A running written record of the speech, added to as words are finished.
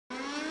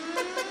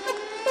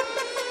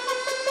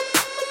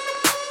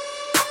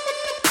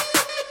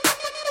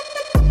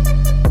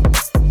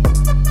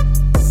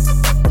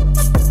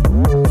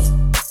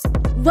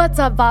What's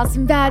up,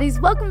 Boston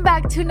Baddies? Welcome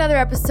back to another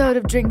episode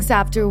of Drinks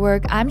After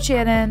Work. I'm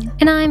Shannon.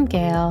 And I'm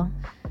Gail.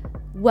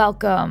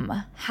 Welcome.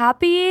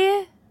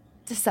 Happy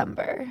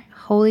December.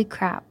 Holy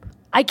crap.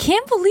 I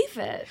can't believe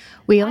it.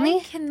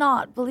 I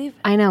cannot believe it.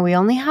 I know. We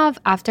only have,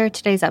 after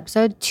today's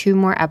episode, 2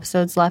 more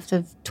episodes left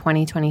of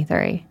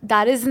 2023.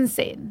 That is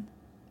insane.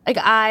 Like,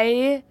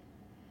 I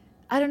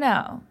don't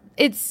know.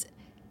 It's,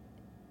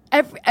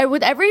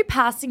 with every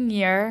passing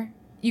year,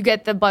 you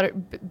get the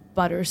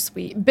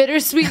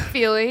bittersweet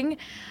feeling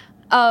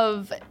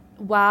of,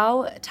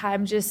 wow,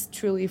 time just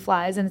truly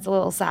flies, and it's a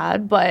little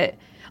sad, but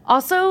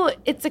also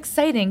it's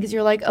exciting because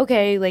you're like,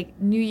 okay, like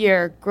new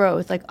year,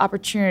 growth, like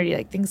opportunity,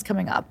 like things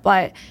coming up.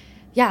 But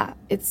yeah,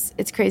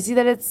 it's crazy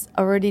that it's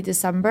already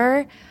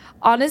December.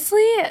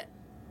 Honestly,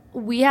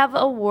 we have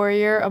a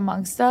warrior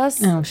amongst us.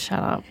 Oh, shut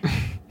up.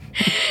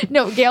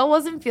 No, Gail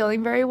wasn't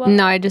feeling very well.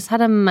 No, I just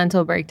had a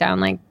mental breakdown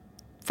like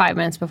 5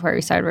 minutes before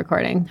we started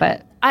recording,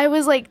 but I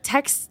was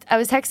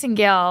texting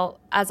Gail,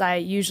 as I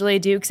usually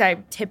do, because I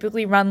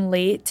typically run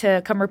late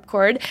to come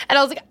record. And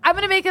I was like, I'm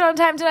going to make it on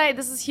time tonight.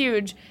 This is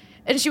huge.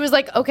 And she was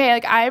like, okay,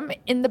 like I'm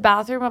in the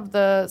bathroom of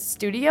the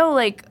studio,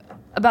 like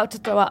about to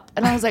throw up.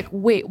 And I was like,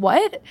 wait,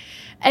 what?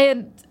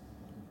 And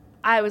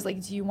I was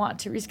like, do you want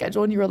to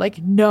reschedule? And you were like,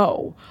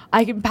 no,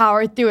 I can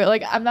power through it.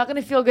 Like, I'm not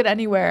going to feel good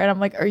anywhere. And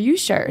I'm like, are you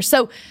sure?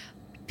 So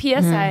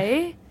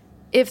PSA,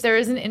 if there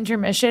is an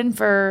intermission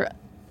for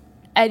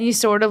any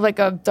sort of like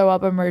a throw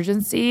up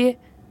emergency.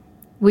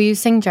 Will you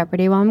sing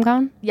Jeopardy while I'm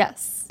gone?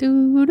 Yes.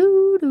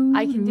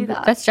 I can do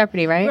that. That's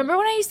Jeopardy, right? Remember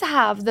when I used to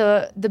have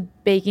the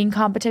baking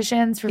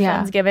competitions for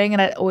Friendsgiving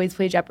and I'd always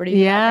play Jeopardy in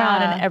the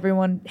background and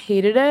everyone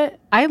hated it?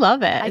 I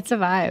love it. It's a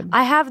vibe.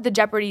 I have the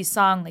Jeopardy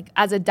song like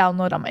as a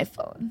download on my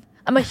phone.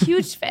 I'm a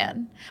huge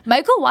fan.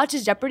 Michael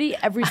watches Jeopardy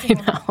every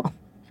single night.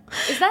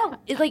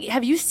 Is like,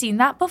 have you seen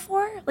that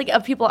before? Like,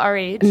 of people our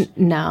age?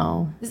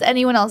 No. Does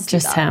anyone else do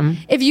Just that? him.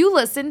 If you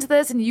listen to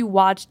this and you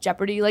watch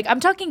Jeopardy, like, I'm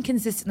talking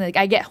consistently. Like,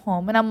 I get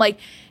home and I'm like,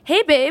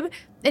 hey, babe.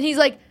 And he's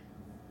like,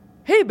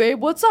 hey,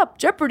 babe, what's up?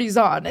 Jeopardy's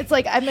on. It's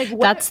like, I'm like,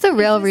 what? That's the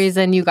real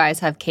reason you guys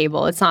have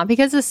cable. It's not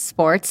because of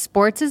sports.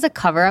 Sports is a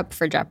cover-up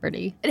for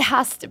Jeopardy. It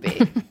has to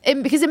be.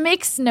 Because it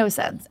makes no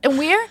sense. And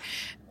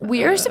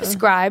we are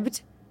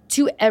subscribed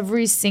to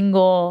every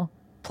single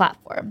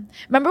platform.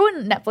 Remember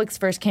when Netflix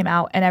first came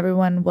out and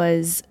everyone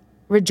was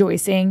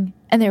rejoicing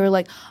and they were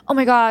like, oh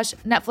my gosh,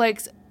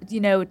 Netflix,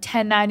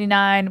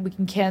 $10.99, we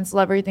can cancel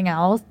everything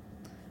else.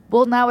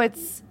 Well, now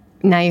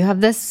you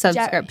have this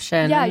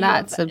subscription and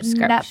that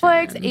subscription.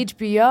 Netflix,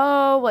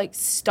 HBO, like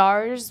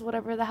Stars,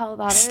 whatever the hell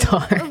that is.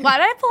 Stars. Why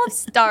did I pull up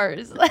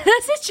Stars?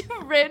 That's such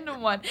a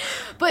random one.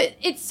 But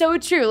it's so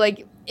true.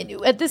 Like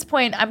at this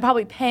point, I'm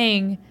probably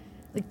paying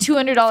like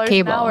 $200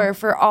 an hour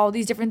for all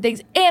these different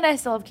things, and I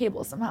still have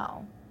cable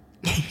somehow.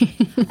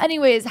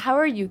 Anyways, how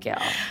are you, Gail?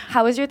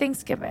 How was your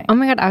Thanksgiving? Oh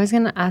my God, I was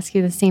going to ask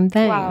you the same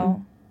thing.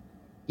 Wow.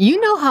 You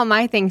know how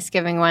my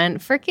Thanksgiving went.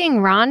 Freaking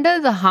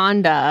Rhonda the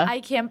Honda. I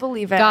can't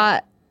believe it.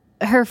 Got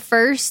her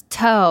first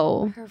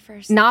tow.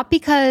 Not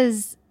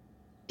because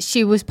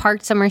she was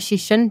parked somewhere she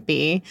shouldn't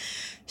be.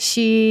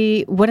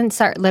 She wouldn't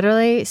start,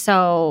 literally.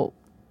 So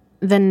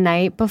the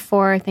night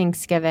before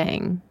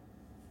Thanksgiving,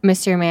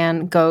 Mr.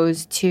 Man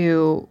goes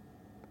to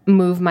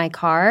move my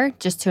car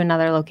just to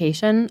another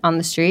location on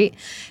the street.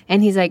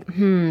 And he's like,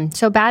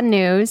 so bad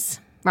news.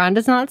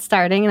 Rhonda's not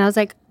starting. And I was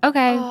like,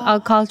 okay, I'll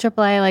call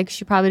AAA. Like,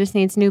 she probably just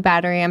needs a new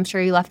battery. I'm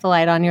sure you left the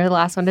light on. You're the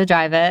last one to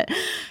drive it.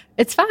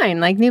 It's fine.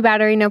 Like, new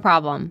battery, no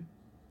problem.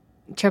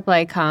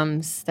 AAA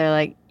comes. They're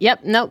like,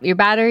 yep, nope, your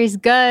battery's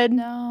good.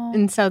 No.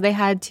 And so they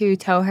had to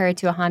tow her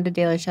to a Honda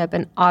dealership.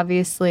 And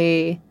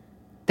obviously,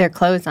 they're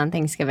closed on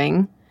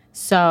Thanksgiving.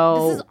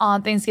 So this is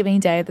on Thanksgiving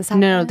Day. This happened?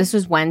 No, this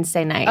was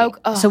Wednesday night.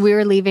 So we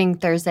were leaving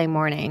Thursday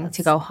morning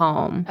to go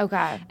home.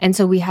 Okay. And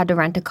so we had to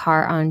rent a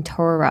car on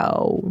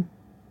Turo.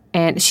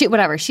 And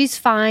she's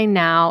fine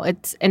now.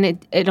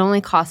 It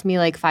only cost me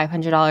like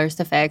 $500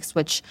 to fix,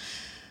 which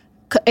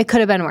it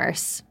could have been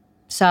worse.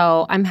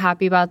 So I'm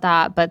happy about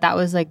that, but that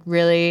was like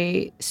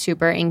really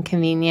super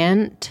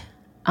inconvenient.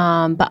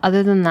 But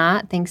other than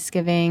that,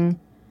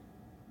 Thanksgiving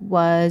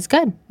was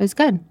good. It was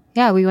good.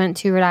 Yeah, we went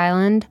to Rhode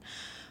Island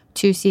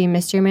to see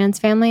Mr. Man's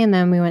family, and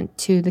then we went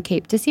to the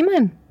Cape to see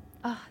mine.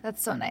 Oh,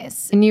 that's so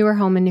nice. And you were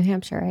home in New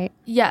Hampshire, right?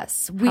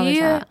 Yes. How was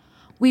that?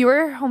 We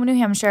were home in New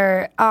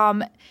Hampshire.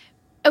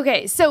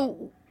 Okay,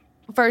 so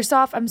first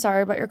off, I'm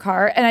sorry about your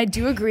car. And I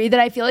do agree that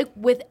I feel like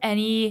with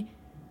any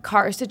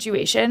car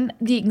situation,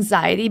 the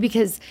anxiety,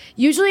 because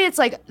usually it's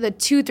like the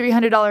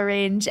 $200-$300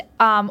 range,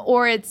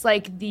 or it's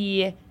like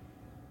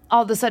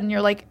all of a sudden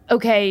you're like,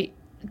 okay,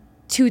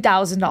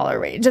 $2,000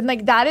 range. And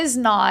like that is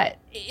not,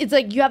 it's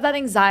like you have that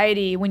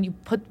anxiety when you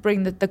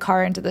bring the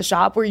car into the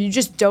shop where you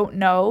just don't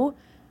know.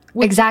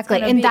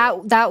 Exactly. And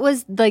that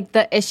was like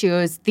the issue,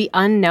 is the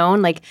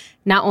unknown, like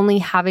not only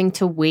having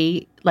to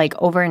wait like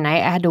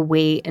overnight, I had to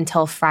wait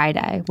until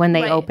Friday when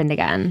they opened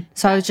again.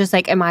 So I was just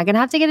like, am I going to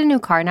have to get a new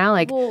car now?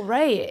 Like, well,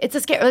 right. It's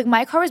a scary, like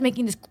my car was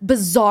making this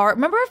bizarre,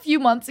 remember a few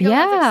months ago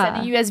I was like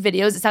sending you guys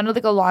videos, it sounded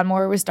like a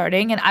lawnmower was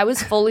starting and I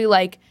was fully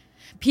like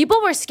people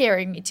were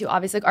scaring me too.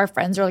 Obviously, like our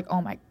friends are like,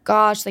 oh my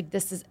gosh, like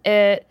this is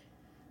it.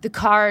 The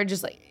car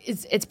just like,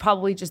 it's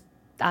probably just,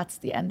 that's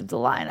the end of the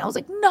line. I was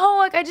like, no,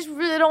 like I just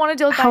really don't want to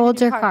deal with that. How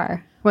old's your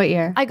car? What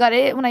year? I got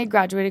it when I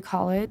graduated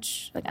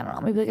college. Like, I don't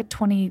know, maybe like a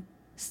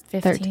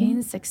 2015,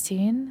 13?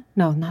 16.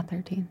 No, not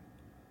 13.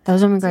 That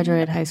was when we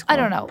graduated high school. I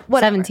don't know.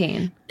 Whatever.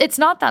 17. It's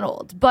not that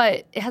old,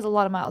 but it has a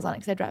lot of miles on it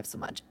because I drive so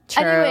much.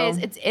 True.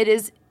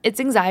 Anyways, it's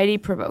anxiety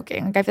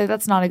provoking. Like I feel like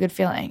that's not a good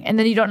feeling. And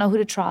then you don't know who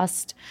to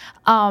trust.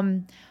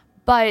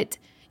 But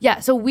yeah,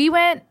 so we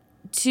went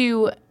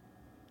to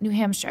New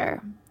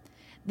Hampshire.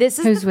 This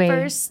is Who's the we?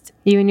 first.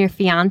 You and your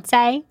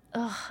fiance?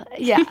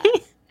 Yeah.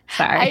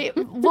 Sorry.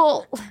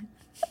 Well,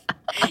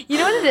 you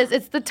know what it is?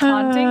 It's the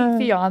taunting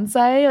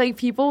fiance. Like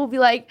people will be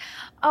like,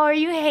 "Oh, are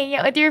you hanging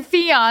out with your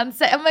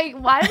fiance?" I'm like,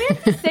 "Why do we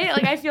have to say it?"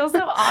 Like I feel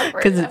so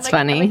awkward 'Cause it's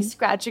funny. I'm like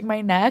scratching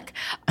my neck.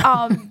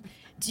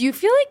 Do you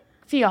feel like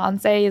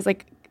fiance is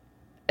like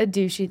a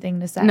douchey thing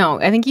to say? No,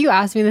 I think you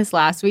asked me this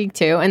last week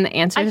too, and the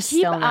answer I is keep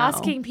still no.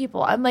 asking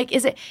people. I'm like,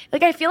 is it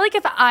like I feel like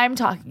if I'm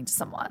talking to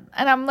someone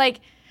and I'm like,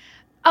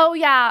 "Oh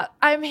yeah,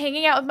 I'm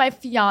hanging out with my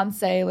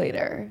fiance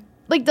later."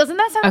 Like, doesn't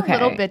that sound a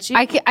little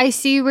bitchy? I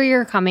see where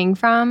you're coming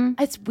from.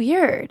 It's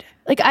weird.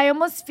 Like, I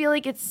almost feel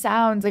like it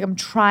sounds like I'm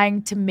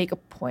trying to make a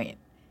point.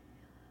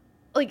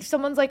 Like,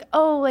 someone's like,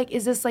 "Oh, like,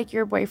 is this like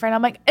your boyfriend?"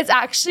 I'm like, "It's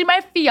actually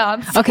my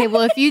fiance." Okay,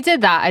 well, if you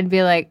did that, I'd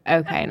be like,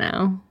 okay,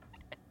 now.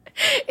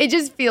 It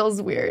just feels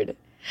weird.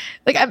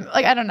 Like, I'm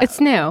like, I don't know. It's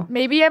new.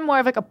 Maybe I'm more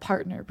of like a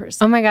partner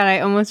person. Oh my God,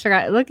 I almost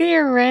forgot. Look at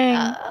your ring.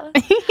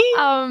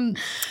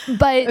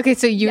 But okay,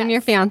 so you and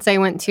your fiance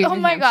went to oh New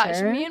my gosh,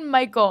 Hampshire. me and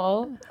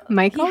Michael.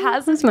 Michael? He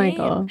has Who's a name.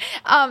 Michael?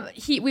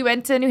 We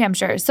went to New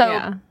Hampshire. So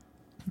Yeah.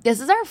 this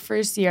is our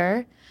first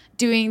year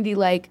doing the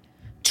like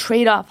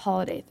trade-off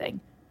holiday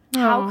thing.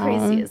 How Aw.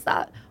 crazy is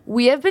that?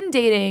 We have been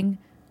dating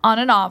on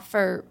and off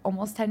for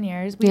almost 10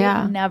 years. We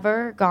Yeah. have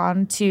never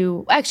gone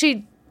to,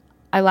 actually,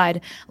 I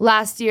lied.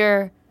 Last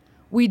year,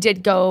 we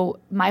did go,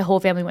 my whole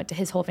family went to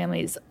his whole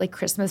family's like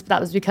Christmas, but that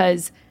was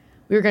because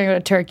we were going to go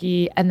to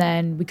Turkey and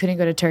then we couldn't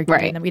go to Turkey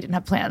Right. and then we didn't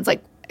have plans,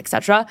 like,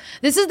 etc.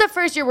 This is the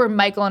first year where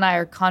Michael and I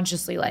are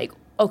consciously like,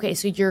 okay,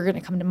 so you're going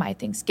to come to my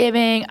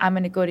Thanksgiving. I'm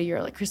going to go to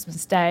your like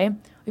Christmas Day.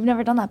 We've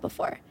never done that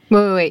before.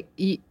 Wait.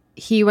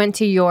 He went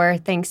to your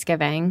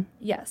Thanksgiving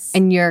Yes.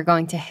 and you're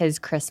going to his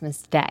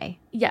Christmas Day.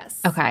 Yes.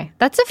 Okay.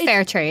 That's a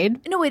fair trade.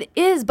 No, it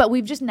is, but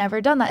we've just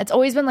never done that. It's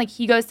always been like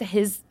he goes to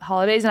his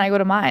holidays and I go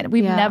to mine.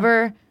 We've Yeah.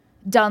 never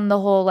done the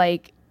whole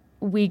like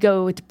we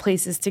go to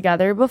places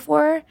together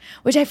before,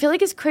 which I feel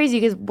like is crazy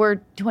because we're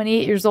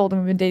 28 years old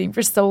and we've been dating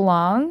for so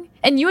long.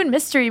 And you and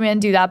Mystery Man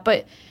do that,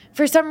 but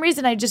for some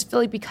reason I just feel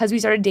like because we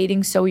started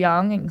dating so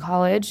young in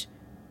college,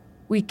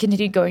 we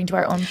continued going to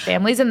our own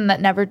families and that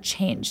never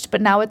changed.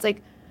 But now it's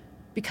like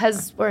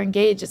because we're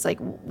engaged, it's like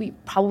we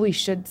probably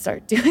should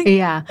start doing it.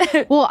 Yeah.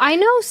 Well, I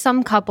know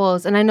some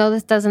couples, and I know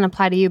this doesn't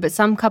apply to you, but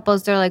some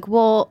couples, they're like,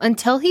 well,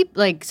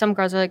 some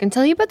girls are like,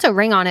 until he puts a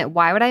ring on it,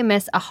 why would I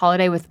miss a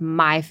holiday with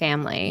my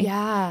family?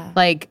 Yeah.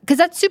 Like, because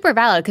that's super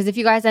valid. Because if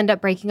you guys end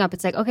up breaking up,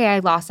 it's like, okay, I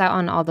lost out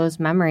on all those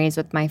memories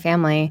with my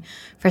family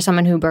for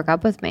someone who broke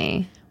up with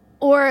me.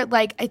 Or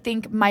like I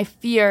think my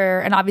fear,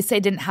 and obviously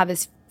I didn't have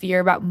this fear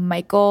about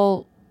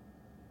Michael,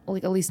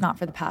 like at least not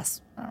for the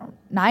past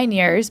 9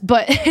 years,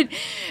 but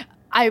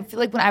I feel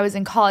like when I was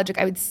in college, like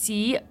I would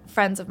see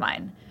friends of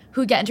mine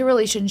who get into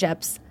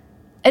relationships,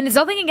 and it's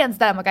nothing against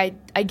them, like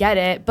I get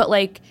it, but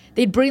like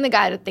they'd bring the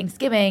guy to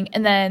Thanksgiving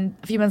and then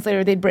a few months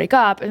later they'd break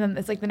up, and then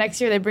it's like the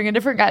next year they bring a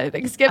different guy to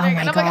Thanksgiving. Oh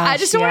my and I'm like, I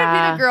just don't want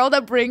to be the girl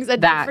that brings a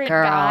That different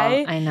girl,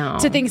 guy I know.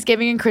 to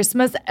Thanksgiving and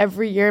Christmas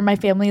every year. And my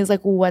family is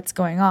like, what's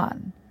going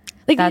on?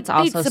 Like That's they'd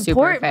also super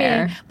support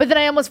fair. me, but then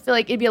I almost feel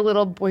like it'd be a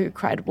little Boy Who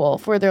Cried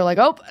Wolf, where they're like,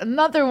 "Oh,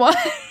 another one."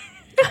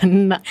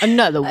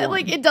 Another one.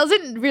 Like it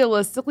doesn't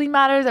realistically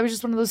matter. That was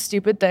just one of those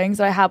stupid things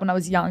that I had when I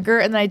was younger,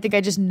 and then I think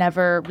I just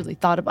never really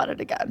thought about it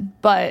again.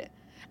 But,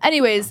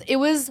 anyways, it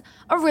was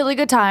a really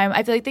good time.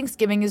 I feel like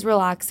Thanksgiving is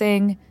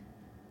relaxing.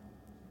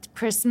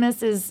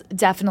 Christmas is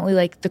definitely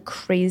like the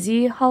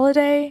crazy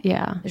holiday.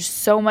 Yeah. There's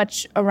so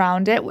much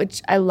around it,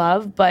 which I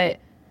love, but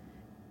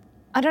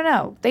I don't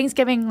know.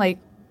 Thanksgiving, like,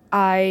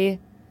 I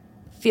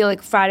feel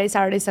like Friday,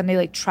 Saturday, Sunday,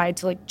 like, tried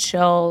to, like,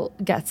 chill,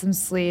 get some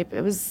sleep.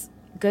 It was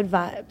good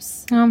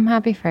vibes. I'm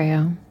happy for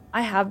you.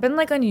 I have been,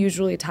 like,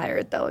 unusually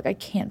tired, though. Like, I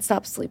can't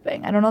stop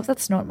sleeping. I don't know if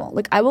that's normal.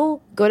 Like, I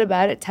will go to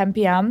bed at 10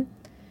 p.m.,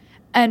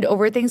 and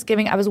over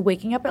Thanksgiving, I was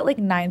waking up at, like,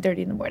 9:30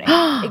 in the morning,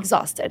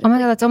 exhausted. Oh, my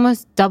God, that's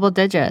almost double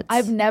digits.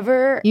 You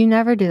never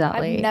do that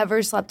late. I've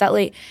never slept that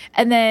late.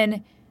 And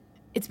then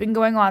it's been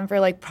going on for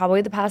like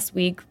probably the past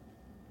week.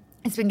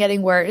 It's been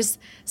getting worse.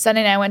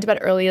 Sunday night I went to bed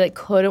early, like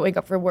couldn't wake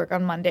up for work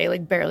on Monday,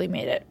 like barely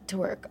made it to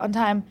work on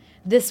time.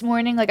 This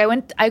morning, like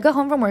I got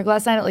home from work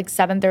last night at like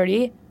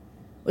 7:30,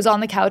 was on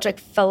the couch, like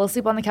fell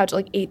asleep on the couch at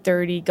like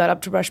 8:30, got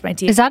up to brush my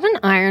teeth. Is that an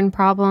iron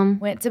problem?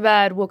 Went to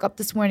bed, woke up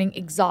this morning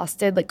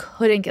exhausted, like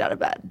couldn't get out of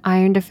bed.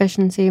 Iron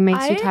deficiency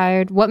makes you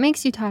tired. What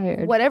makes you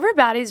tired? Whatever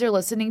baddies are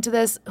listening to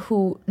this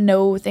who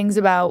know things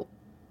about,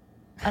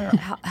 I don't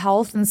know,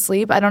 health and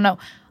sleep, I don't know.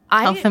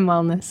 Health and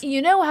wellness.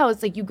 You know how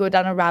it's like you go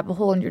down a rabbit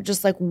hole and you're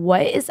just like,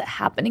 what is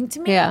happening to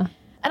me? Yeah.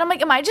 And I'm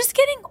like, am I just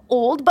getting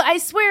old? But I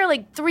swear,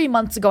 like 3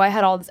 months ago, I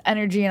had all this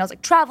energy and I was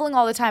like traveling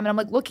all the time. And I'm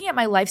like looking at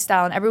my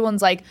lifestyle and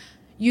everyone's like,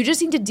 you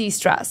just need to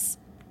de-stress.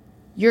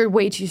 You're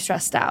way too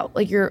stressed out.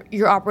 Like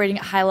you're operating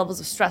at high levels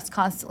of stress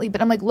constantly.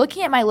 But I'm like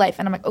looking at my life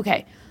and I'm like,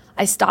 okay,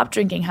 I stopped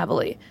drinking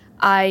heavily.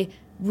 I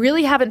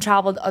really haven't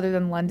traveled other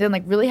than London.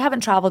 Like really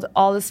haven't traveled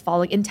all this fall,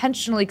 like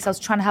intentionally, because I was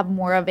trying to have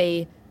more of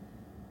a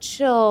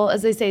chill,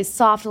 as they say,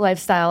 soft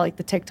lifestyle, like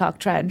the TikTok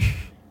trend.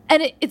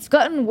 And it's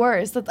gotten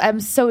worse. I'm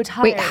so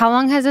tired. Wait, how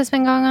long has this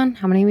been going on?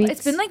 How many weeks?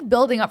 It's been like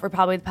building up for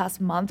probably the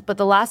past month, but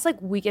the last like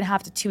week and a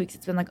half to 2 weeks,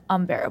 it's been like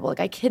unbearable. Like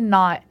I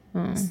cannot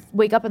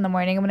wake up in the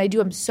morning, and when I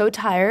do, I'm so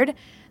tired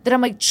that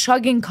I'm like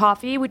chugging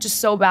coffee, which is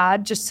so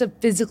bad, just to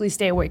physically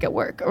stay awake at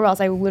work, or else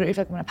I literally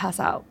feel like I'm gonna pass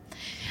out.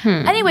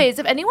 Anyways,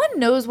 if anyone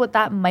knows what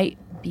that might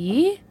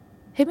be,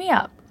 hit me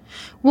up.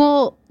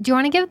 Well, do you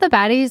want to give the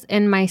baddies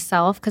and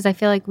myself, because I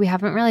feel like we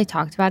haven't really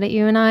talked about it,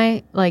 you and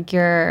I, like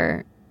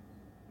your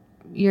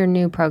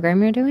new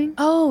program you're doing?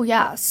 Oh,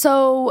 yeah.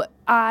 So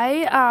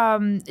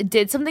I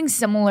did something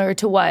similar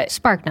to what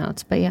Spark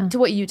Notes, but yeah. To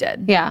what you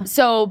did. Yeah.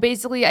 So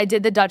basically I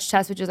did the Dutch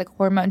test, which is like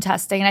hormone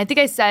testing. And I think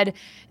I said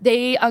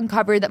they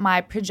uncovered that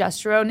my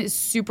progesterone is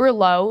super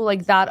low,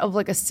 like that of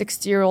like a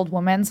 60-year-old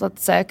woman. So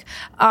that's sick.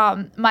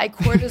 My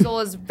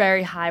cortisol is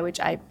very high, which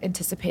I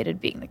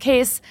anticipated being the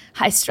case.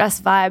 High stress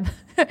vibe.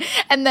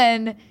 And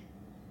then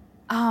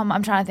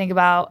I'm trying to think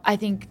about, I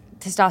think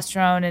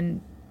testosterone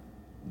and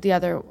the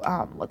other,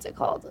 what's it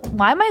called?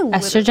 Why am I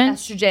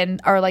estrogen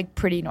are like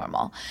pretty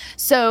normal.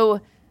 So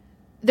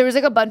there was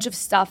like a bunch of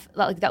stuff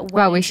that went.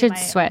 Well, we should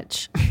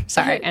switch.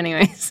 Sorry.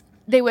 Anyways,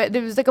 there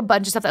was like a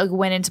bunch of stuff that like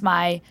went into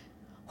my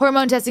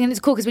hormone testing, and it's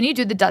cool because when you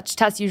do the Dutch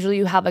test, usually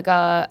you have like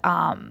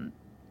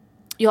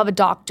you'll have a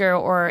doctor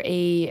or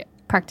a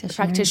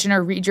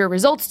practitioner read your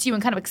results to you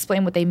and kind of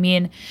explain what they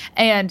mean,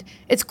 and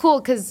it's cool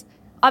because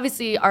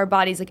obviously our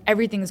bodies, like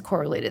everything is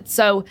correlated.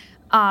 So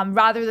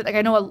rather than like,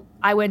 I know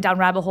I went down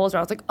rabbit holes where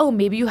I was like, oh,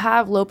 maybe you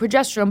have low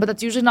progesterone, but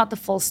that's usually not the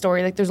full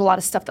story. Like there's a lot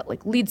of stuff that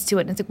like leads to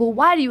it. And it's like, well,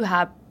 why do you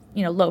have,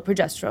 low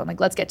progesterone? Like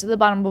let's get to the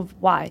bottom of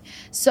why.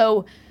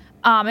 So,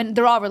 and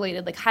they're all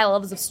related. Like high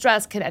levels of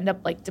stress could end up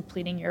like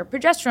depleting your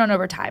progesterone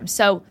over time.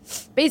 So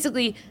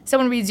basically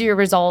someone reads your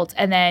results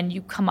and then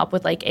you come up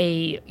with like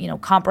a,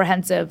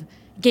 comprehensive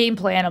game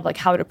plan of like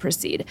how to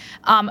proceed.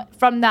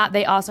 From that,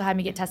 they also had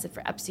me get tested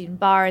for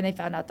Epstein-Barr, and they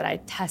found out that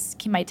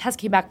my test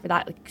came back for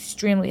that like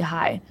extremely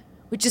high,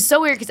 which is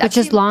so weird because which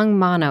is long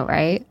mono,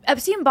 right?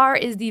 Epstein-Barr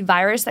is the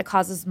virus that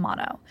causes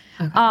mono.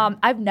 Okay.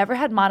 I've never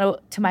had mono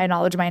to my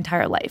knowledge my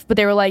entire life, but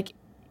they were like,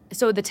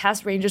 so the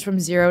test ranges from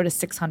 0 to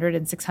 600,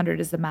 and 600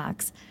 is the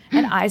max,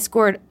 and I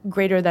scored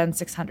greater than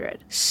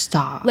 600.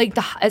 Stop. Like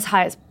as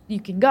high as you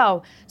can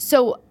go.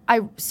 So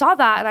I saw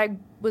that and I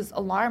was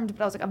alarmed,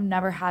 but I was like, I've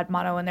never had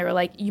mono. And they were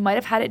like, you might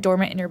have had it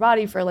dormant in your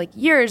body for like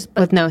years,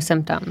 but with no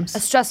symptoms. A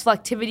stressful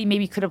activity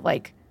maybe could have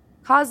like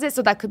caused it.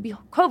 So that could be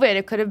COVID.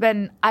 It could have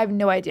been, I have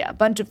no idea, a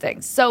bunch of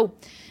things. So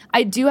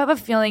I do have a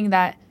feeling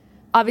that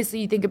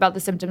obviously you think about the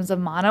symptoms of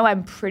mono.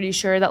 I'm pretty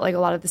sure that like a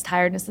lot of this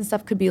tiredness and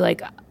stuff could be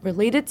like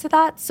related to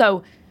that.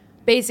 So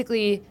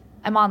basically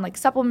I'm on like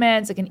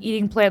supplements, like an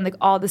eating plan, like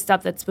all the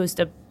stuff that's supposed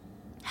to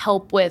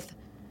help with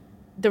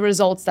the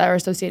results that are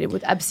associated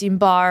with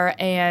Epstein-Barr,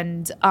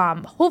 and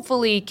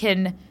hopefully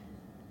can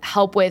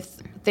help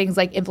with things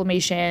like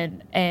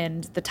inflammation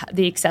and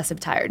the excessive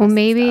tiredness. Well,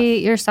 maybe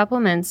your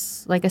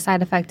supplements, like a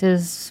side effect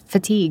is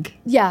fatigue.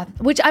 Yeah,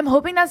 which I'm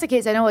hoping that's the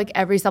case. I know like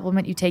every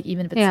supplement you take,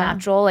 even if it's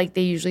natural, like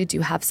they usually do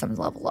have some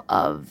level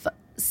of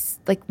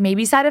like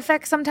maybe side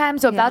effects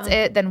sometimes. So if that's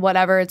it, then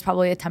whatever. It's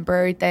probably a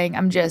temporary thing.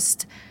 I'm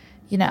just,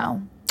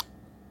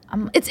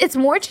 it's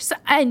more just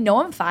I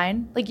know I'm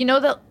fine. Like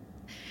that.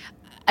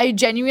 I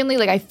genuinely,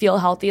 like, I feel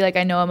healthy. Like,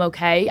 I know I'm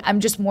okay. I'm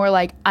just more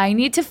like, I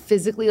need to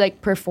physically,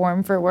 like,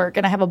 perform for work.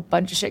 And I have a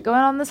bunch of shit going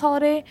on this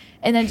holiday.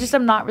 And then just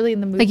I'm not really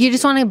in the mood. Like, you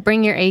just want to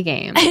bring your A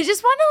game. I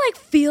just want to, like,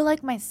 feel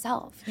like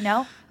myself,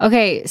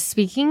 Okay,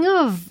 speaking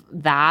of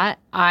that,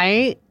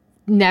 I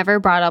never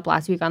brought up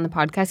last week on the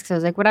podcast because I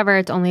was like, whatever,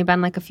 it's only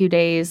been, like, a few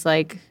days.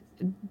 Like,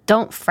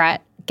 don't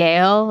fret,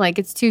 Gail. Like,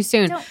 it's too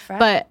soon. Don't fret.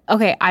 But,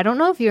 okay, I don't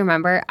know if you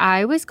remember.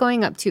 I was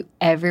going up to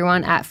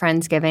everyone at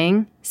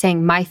Friendsgiving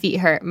saying, my feet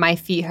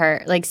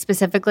hurt, like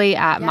specifically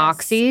at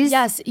Moxie's.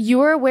 Yes, you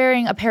were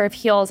wearing a pair of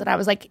heels, and I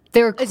was like...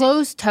 They were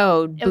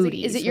closed-toed booties.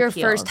 Like, is it your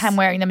first time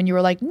wearing them? And you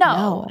were like,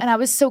 no. And I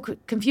was so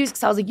confused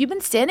because I was like, you've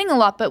been standing a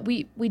lot, but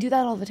we do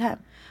that all the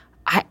time.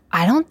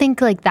 I don't think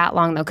like that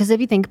long though, because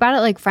if you think about it,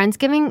 like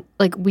Friendsgiving,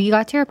 like we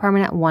got to your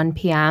apartment at 1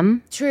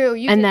 p.m. True.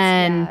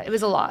 Then it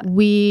was a lot.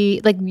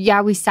 We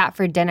sat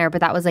for dinner,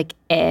 but that was like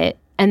it.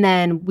 And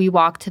then we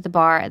walked to the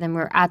bar, and then we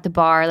were at the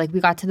bar. Like, we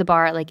got to the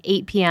bar at, like,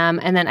 8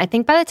 p.m. And then I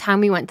think by the time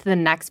we went to the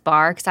next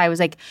bar, because I was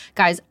like,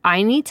 guys,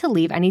 I need to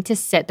leave. I need to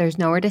sit. There's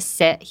nowhere to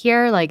sit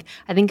here. Like,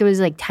 I think it was,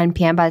 like, 10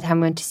 p.m. by the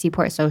time we went to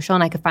Seaport Social,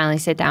 and I could finally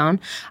sit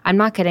down. I'm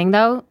not kidding,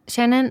 though,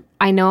 Shannon.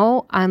 I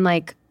know I'm,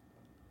 like,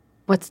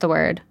 what's the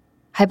word?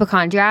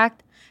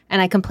 Hypochondriac,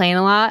 and I complain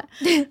a lot.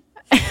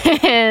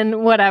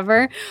 and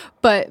whatever.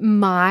 But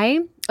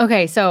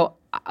so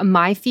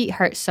my feet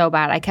hurt so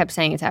bad. I kept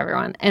saying it to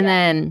everyone. And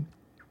then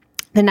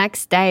the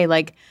next day,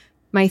 like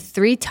my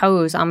 3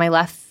 toes on my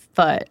left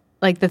foot,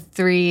 like the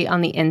 3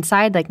 on the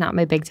inside, like not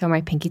my big toe,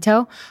 my pinky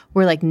toe,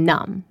 were like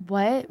numb.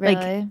 What? Really?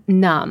 Like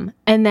numb.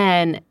 And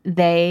then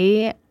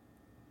they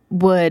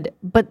weren't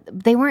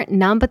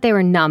numb, but they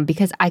were numb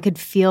because I could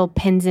feel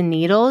pins and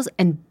needles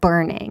and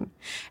burning.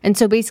 And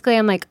so basically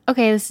I'm like,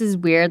 okay, this is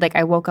weird. Like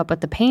I woke up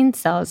with the pain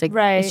still. I was like,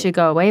 it should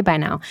go away by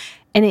now.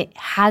 And it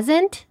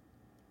hasn't.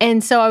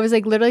 And so I was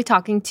like literally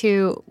talking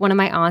to one of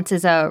my aunts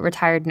is a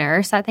retired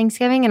nurse at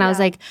Thanksgiving. And I was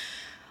like,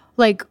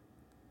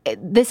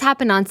 this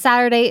happened on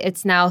Saturday.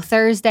 It's now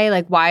Thursday.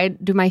 Like, why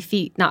do my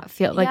feet not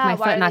feel like my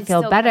foot not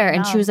feel better?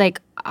 And she was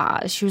like,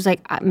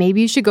 maybe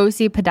you should go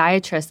see a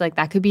podiatrist. Like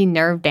that could be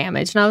nerve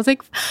damage. And I was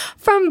like,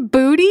 from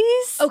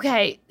booties?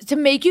 Okay, to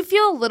make you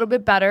feel a little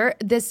bit better,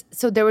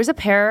 so there was a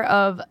pair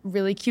of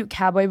really cute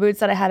cowboy boots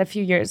that I had a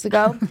few years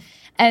ago,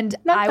 and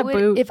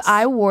if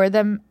I wore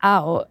them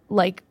out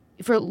like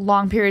for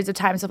long periods of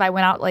time. So if I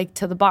went out like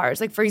to the bars,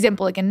 like for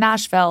example, like in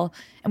Nashville,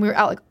 and we were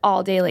out like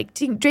all day, like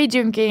day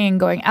drinking and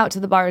going out to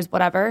the bars,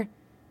 whatever,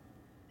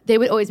 they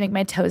would always make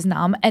my toes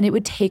numb, and it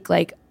would take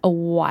like a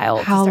while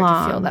to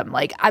start to feel them.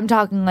 Like I'm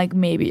talking like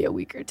maybe a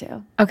week or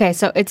 2. Okay,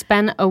 so it's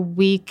been a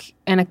week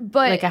and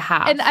like a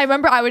half. And I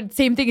remember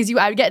same thing as you,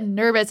 I would get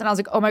nervous and I was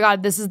like, oh my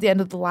God, this is the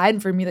end of the line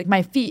for me. Like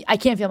my feet, I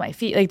can't feel my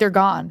feet. Like they're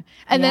gone.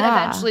 And then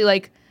eventually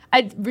like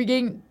I'd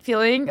regain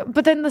feeling,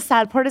 but then the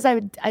sad part is I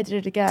did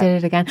it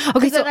again.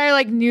 Okay, so then I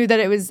like knew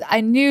that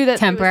I knew that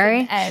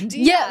temporary. It was the end.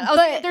 Yeah, but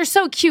like, they're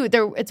so cute.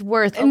 It's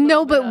worth.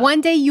 But one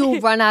day you'll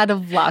run out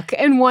of luck,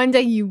 and one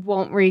day you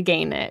won't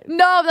regain it.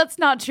 No, that's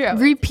not true.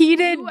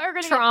 Repeated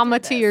trauma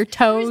to your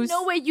toes. There's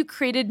no way you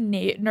created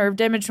nerve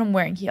damage from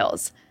wearing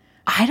heels.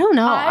 I don't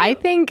know. I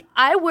think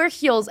I wear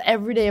heels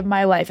every day of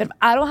my life. If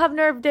I don't have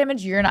nerve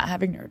damage, you're not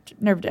having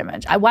nerve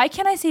damage. Why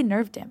can't I say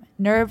nerve damage?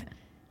 Nerve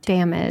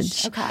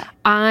damage. Okay.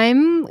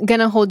 I'm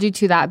going to hold you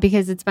to that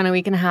because it's been a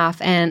week and a half,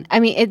 and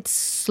I mean, it's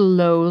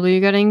slowly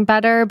getting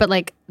better, but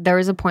like there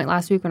was a point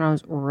last week when I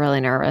was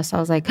really nervous. I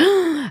was like,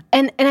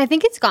 and I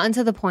think it's gotten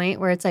to the point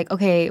where it's like,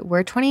 okay,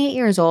 we're 28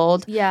 years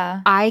old.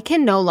 Yeah. I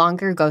can no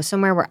longer go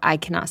somewhere where I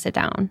cannot sit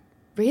down.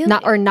 Really?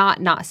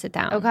 Not sit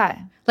down. Okay.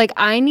 Like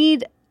I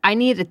need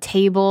a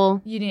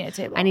table. You need a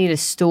table. I need a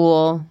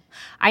stool.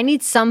 I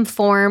need some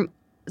form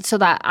so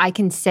that I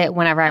can sit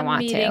whenever I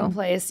want to. Meeting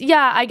place.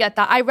 Yeah, I get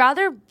that. I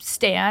rather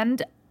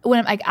stand when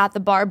I'm like at the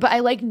bar, but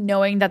I like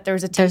knowing that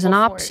there's a table. There's an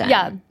option.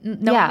 Yeah.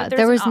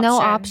 There was no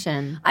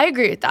option. I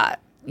agree with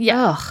that.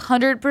 Yeah,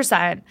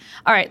 100%.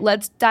 All right,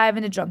 let's dive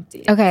into drunk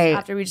deeds. Okay.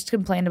 After we just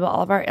complained about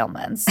all of our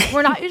ailments.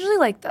 We're not usually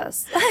like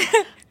this.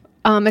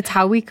 It's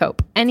how we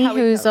cope. Any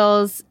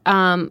hoozles.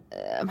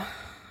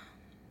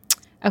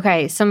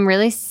 Okay, some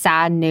really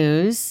sad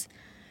news.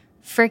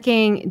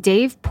 Freaking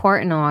Dave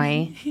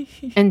Portnoy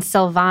and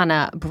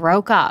Silvana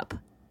broke up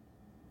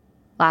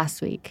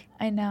last week.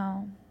 I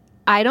know.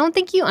 I don't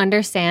think you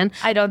understand.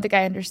 I don't think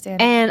I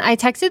understand. And I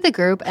texted the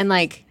group and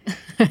like...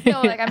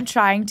 No, like I'm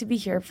trying to be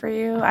here for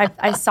you.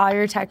 I saw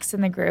your text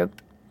in the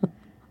group.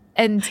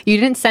 And you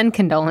didn't send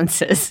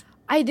condolences.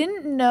 I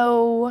didn't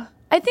know.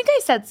 I think I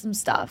said some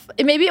stuff.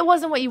 Maybe it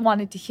wasn't what you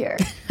wanted to hear.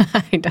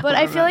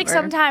 I feel like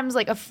sometimes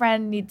like a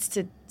friend needs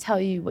to tell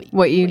you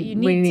what you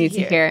need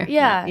to hear.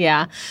 Yeah.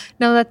 Yeah.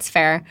 No, that's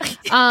fair.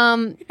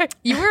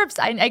 You were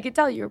upset. I could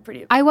tell you were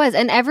pretty upset. I was.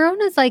 And everyone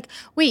was like,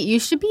 wait, you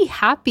should be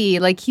happy.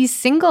 Like he's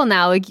single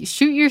now. Like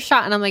shoot your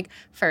shot. And I'm like,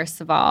 first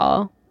of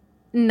all,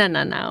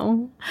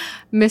 no.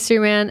 Mystery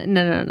Man,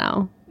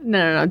 no.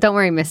 Don't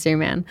worry, Mystery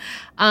Man.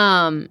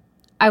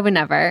 I would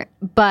never.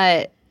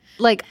 But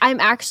like, I'm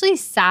actually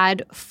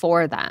sad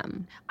for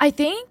them. I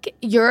think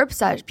you're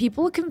obsessed.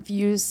 People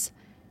confuse,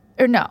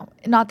 or no,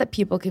 not that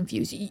people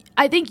confuse.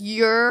 I think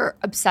your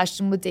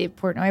obsession with Dave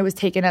Portnoy was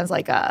taken as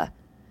like a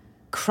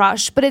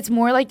crush, but it's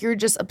more like you're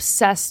just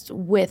obsessed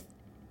with,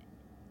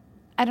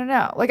 I don't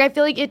know. Like, I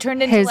feel like it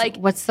turned into like...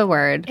 What's the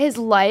word? His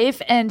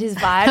life and his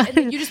vibe. And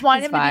then you just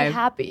wanted him to be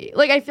happy.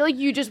 Like, I feel like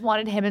you just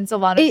wanted him and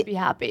Silvana to be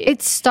happy.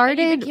 It started...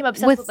 And you became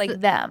obsessed with like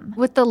them.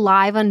 With the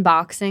live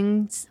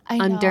unboxings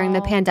during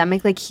the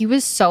pandemic. Like, he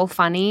was so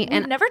funny.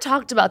 We've never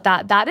talked about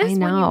that. That is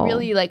when you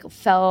really like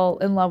fell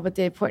in love with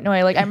Dave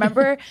Portnoy. Like, I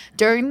remember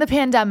during the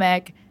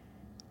pandemic,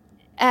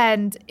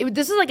 and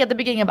this was like at the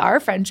beginning of our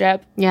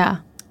friendship. Yeah.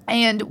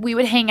 And we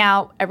would hang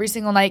out every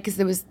single night because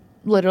there was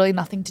literally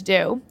nothing to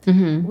do.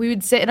 Mm-hmm. We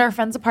would sit in our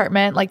friend's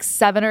apartment, like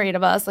 7 or 8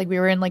 of us. Like we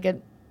were in like a,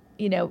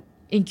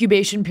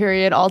 incubation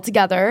period all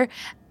together.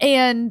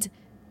 And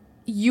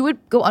you would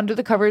go under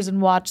the covers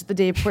and watch the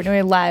Dave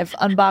Portnoy live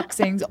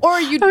unboxings. Or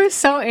you'd... I was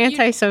so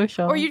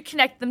antisocial. Or you'd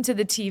connect them to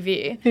the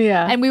TV.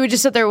 Yeah. And we would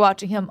just sit there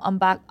watching him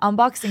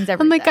unboxings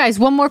every I'm like, day. guys,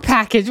 one more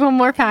package.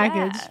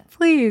 Yeah.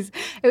 Please.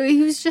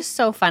 He was just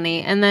so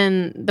funny. And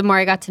then the more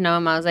I got to know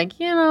him, I was like,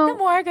 The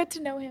more I got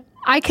to know him.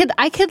 I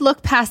could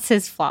look past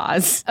his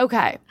flaws.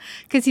 Okay.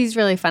 Because he's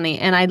really funny.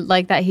 And I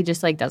like that he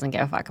just like doesn't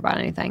give a fuck about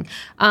anything.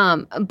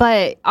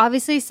 But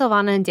obviously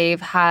Silvana and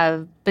Dave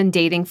have been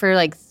dating for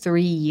like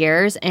 3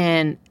 years.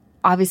 And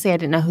obviously I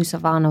didn't know who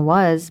Silvana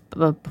was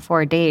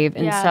before Dave.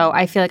 And so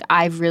I feel like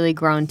I've really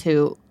grown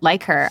to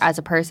like her as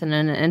a person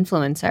and an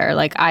influencer.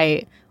 Like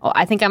I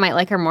think I might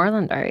like her more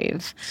than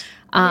Dave.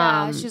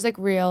 Yeah, she's like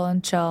real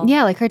and chill.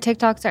 Yeah, like her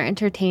TikToks are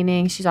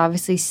entertaining. She's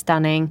obviously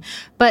stunning.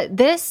 But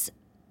this,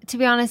 to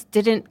be honest,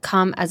 didn't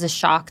come as a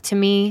shock to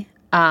me.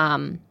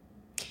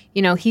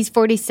 He's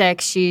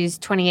 46, she's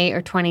 28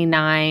 or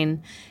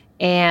 29.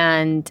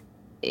 And,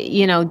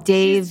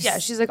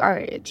 Dave's... she's like our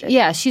age.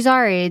 Yeah, she's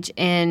our age.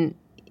 And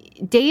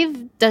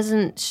Dave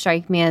doesn't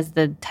strike me as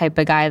the type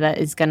of guy that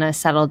is going to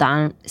settle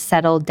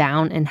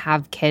down and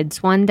have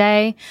kids one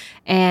day.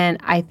 And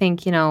I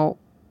think,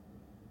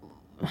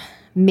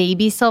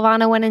 maybe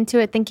Silvana went into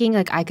it thinking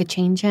like I could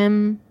change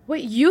him.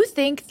 Wait, you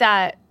think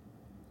that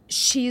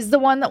she's the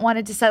one that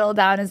wanted to settle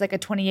down as like a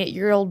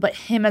 28-year-old, but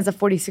him as a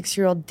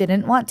 46-year-old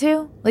didn't want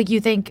to? Like you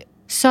think?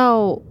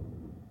 So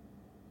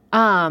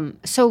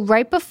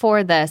right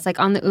before this, like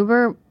on the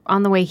Uber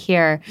on the way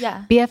here,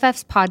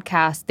 BFF's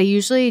podcast, they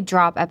usually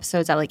drop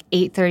episodes at like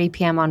 8:30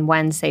 p.m. on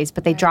Wednesdays,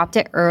 but they dropped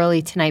it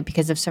early tonight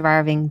because of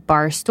surviving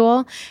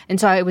Barstool.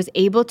 And so I was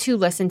able to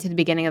listen to the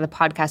beginning of the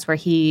podcast where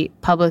he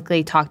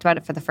publicly talked about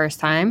it for the first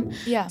time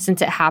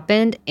since it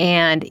happened.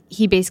 And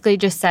he basically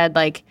just said,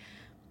 like,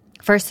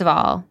 first of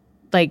all,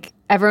 like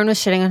everyone was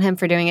shitting on him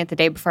for doing it the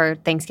day before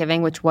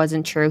Thanksgiving, which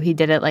wasn't true. He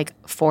did it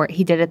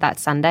that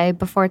Sunday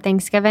before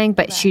Thanksgiving,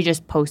 but she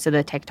just posted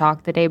a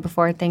TikTok the day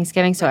before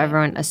Thanksgiving, so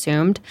everyone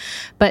assumed.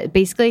 But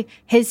basically,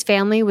 his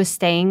family was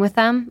staying with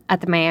them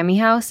at the Miami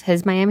house,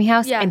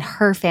 and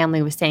her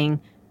family was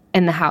staying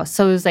in the house.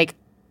 So it was like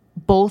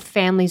both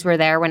families were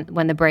there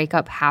when the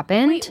breakup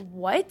happened. Wait,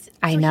 what?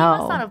 I know. He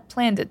must not have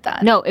planned it then.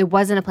 No, it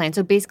wasn't a plan.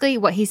 So basically,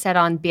 what he said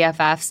on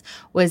BFFs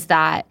was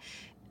that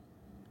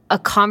a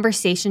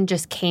conversation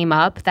just came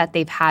up that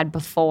they've had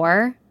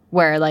before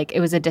where like it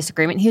was a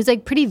disagreement. He was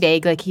like pretty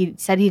vague. Like he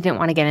said he didn't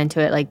want to get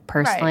into it like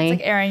personally. Right. It's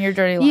like airing your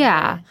dirty laundry.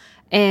 Yeah.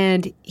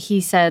 And he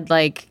said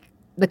like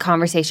the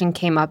conversation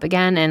came up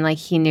again and like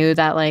he knew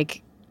that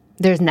like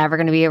there's never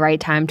going to be a right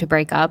time to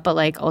break up. But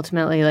like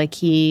ultimately like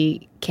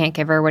he can't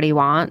give her what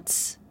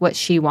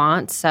she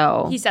wants.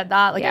 So he said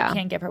that like I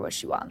can't give her what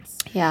she wants.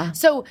 Yeah.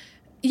 So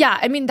yeah,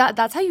 I mean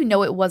that's how you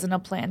know it wasn't a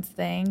planned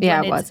thing.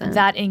 Yeah, it wasn't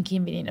that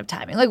inconvenient of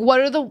timing. Like,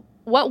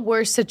 what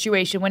worst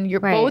situation when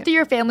both of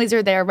your families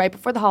are there right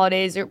before the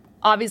holidays? Or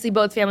obviously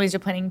both families are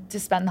planning to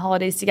spend the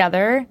holidays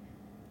together.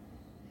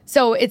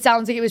 So it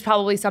sounds like it was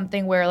probably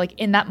something where like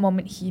in that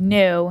moment he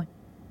knew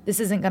this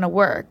isn't going to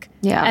work.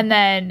 Yeah, and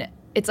then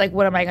it's like,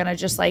 what am I going to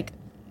just like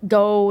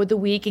go the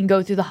week and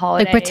go through the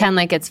holiday, like pretend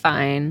like it's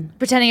fine,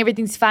 pretending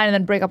everything's fine, and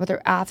then break up with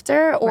her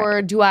after,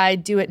 or do I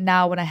do it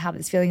now when I have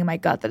this feeling in my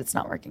gut that it's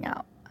not working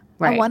out?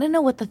 Right. I want to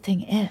know what the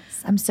thing is.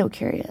 I'm so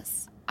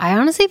curious. I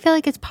honestly feel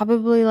like it's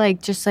probably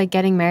like just like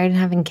getting married and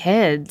having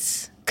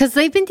kids because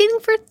they've been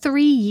dating for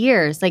 3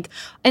 years. Like,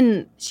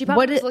 and she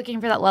probably was looking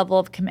for that level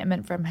of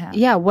commitment from him.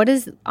 Yeah. What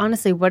is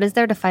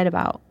there to fight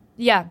about?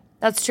 Yeah,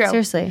 that's true.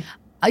 Seriously.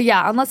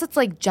 Yeah, unless it's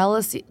like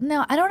jealousy.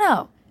 No, I don't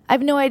know. I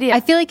have no idea.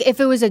 I feel like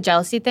if it was a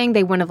jealousy thing,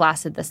 they wouldn't have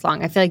lasted this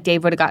long. I feel like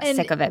Dave would have got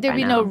sick of it. There'd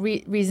be no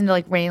reason to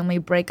like randomly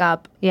break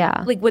up.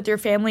 Yeah. Like with your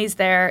families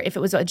there, if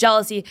it was a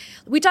jealousy.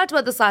 We talked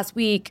about this last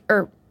week,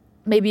 or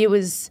maybe it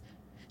was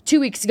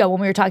 2 weeks ago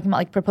when we were talking about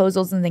like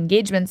proposals and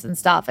engagements and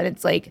stuff. And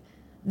it's like,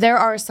 there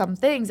are some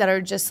things that are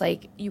just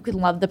like, you can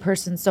love the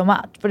person so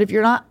much. But if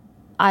you're not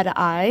eye to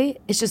eye,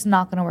 it's just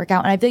not going to work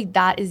out. And I feel like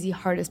that is the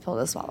hardest pill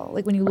to swallow.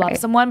 Like when you love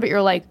someone, but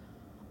you're like,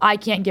 I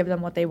can't give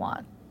them what they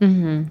want.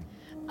 Mm-hmm.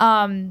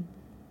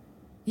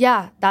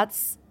 Yeah,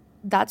 that's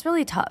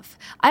really tough.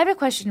 I have a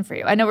question for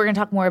you. I know we're going to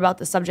talk more about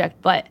the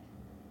subject, but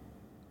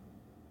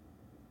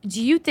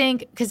do you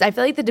think, because I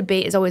feel like the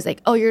debate is always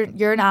like, oh,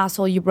 you're an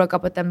asshole, you broke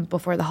up with them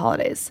before the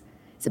holidays.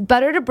 Is it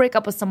better to break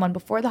up with someone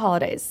before the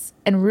holidays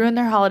and ruin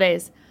their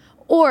holidays,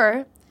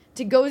 or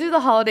to go through the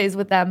holidays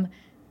with them,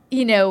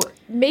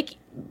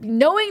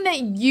 knowing that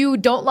you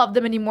don't love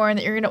them anymore and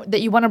that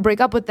you want to break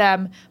up with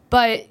them,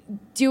 but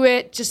do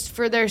it just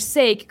for their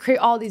sake, create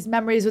all these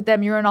memories with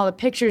them, you're in all the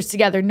pictures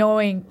together,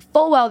 knowing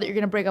full well that you're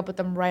going to break up with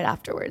them right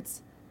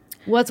afterwards?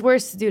 What's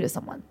worse to do to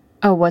someone?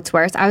 Oh, what's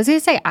worse? I was going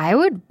to say I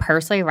would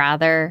personally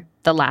rather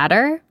the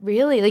latter.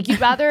 Really? Like you'd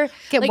rather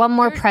get one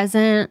more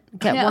present.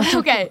 Get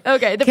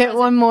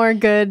one more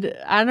good.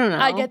 I don't know.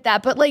 I get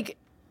that, but like,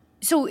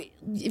 so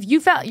if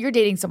you're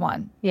dating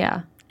someone,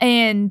 yeah,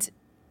 and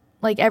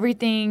like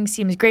everything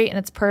seems great and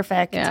it's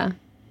perfect, yeah,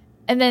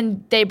 and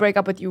then they break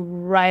up with you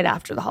right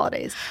after the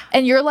holidays,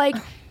 and you're like,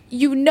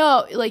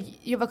 like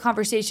you have a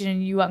conversation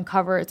and you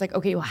uncover, it's like,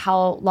 okay, well,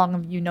 how long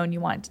have you known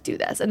you wanted to do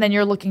this? And then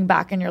you're looking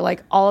back and you're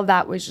like, all of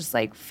that was just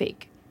like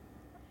fake.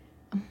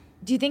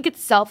 Do you think it's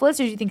selfless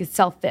or do you think it's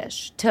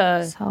selfish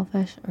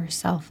selfish or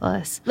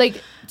selfless?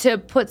 Like to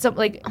put some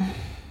like,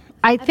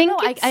 I think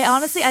I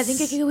honestly, I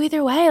think it could go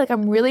either way. Like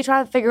I'm really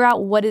trying to figure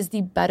out what is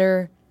the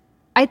better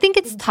I think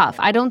it's tough.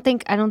 I don't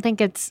think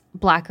it's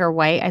black or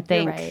white. I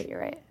think You're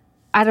right.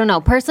 I don't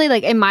know. Personally,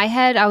 like in my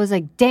head, I was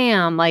like,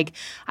 damn, like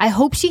I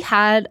hope she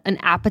had an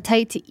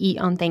appetite to eat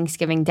on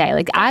Thanksgiving Day.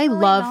 Like I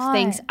love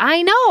things.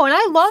 I know. And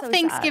I love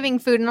Thanksgiving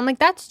food. And I'm like,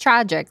 that's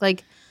tragic.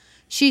 Like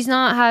she's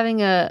not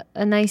having a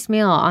nice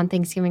meal on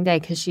Thanksgiving Day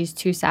because she's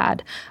too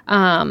sad.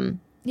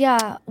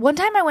 Yeah. One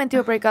time I went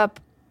through a breakup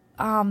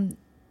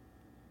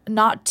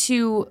not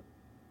too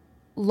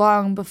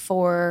long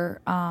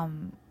before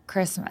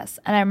Christmas.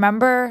 And I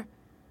remember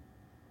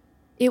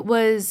it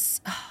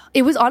was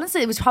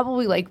honestly, it was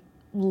probably like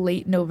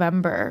late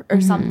November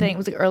or something. It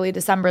was like early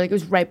December. Like it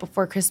was right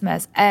before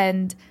Christmas.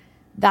 And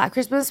that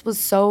Christmas was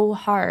so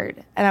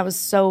hard and I was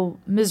so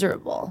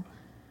miserable.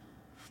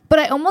 But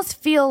I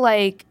almost feel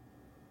like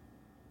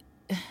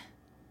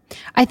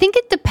I think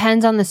it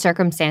depends on the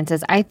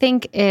circumstances. I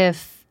think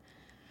if,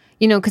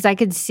 because I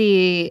could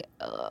see,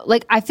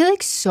 like, I feel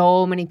like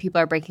so many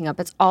people are breaking up.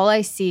 It's all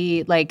I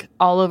see, like,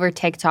 all over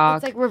TikTok.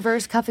 It's like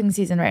reverse cuffing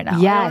season right now.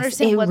 Yes,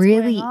 it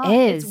really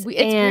is. It's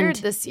weird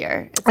this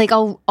year. Like,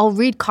 I'll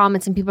read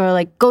comments and people are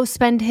like, go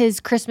spend his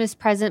Christmas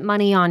present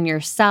money on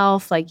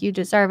yourself. Like, you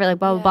deserve it, like,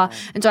 blah, blah, blah.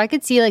 And so I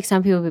could see, like,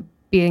 some people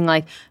being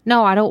like,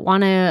 no, I don't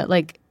want to,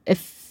 like,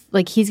 if,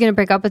 like, he's going to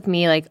break up with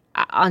me, like,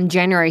 on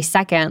January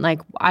 2nd,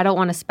 like, I don't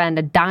want to spend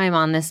a dime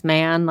on this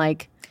man,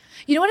 like.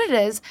 You know what it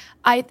is?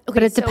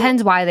 But it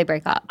depends why they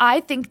break up.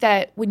 I think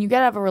that when you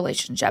get out of a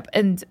relationship,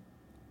 and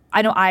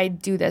I know I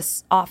do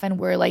this often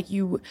where like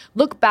you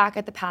look back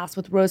at the past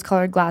with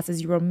rose-colored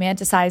glasses, you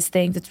romanticize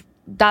things.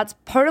 That's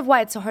part of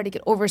why it's so hard to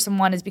get over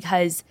someone is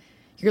because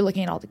you're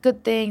looking at all the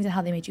good things and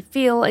how they made you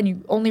feel, and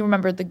you only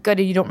remember the good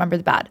and you don't remember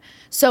the bad.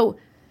 So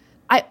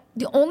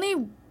the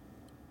only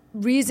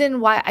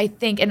reason why I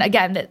think, and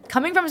again, that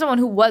coming from someone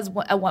who was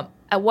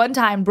at one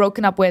time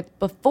broken up with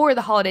before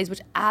the holidays, which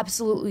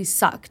absolutely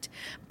sucked,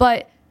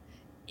 but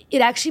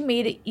it actually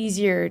made it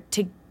easier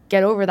to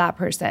get over that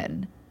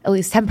person, at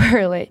least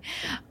temporarily,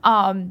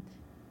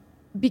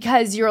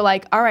 because you're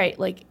like, all right,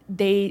 like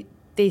they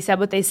said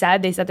what they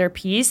said their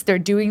piece, they're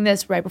doing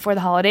this right before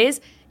the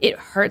holidays, it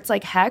hurts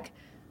like heck.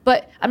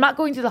 But I'm not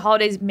going through the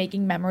holidays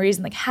making memories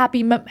and like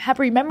happy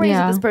memories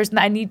of this person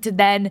that I need to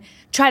then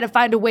try to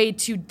find a way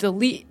to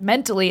delete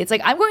mentally. It's like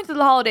I'm going through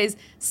the holidays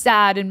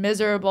sad and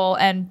miserable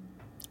and,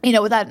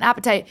 without an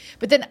appetite.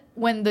 But then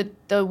when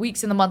the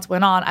weeks and the months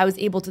went on, I was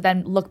able to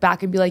then look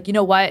back and be like, you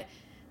know what?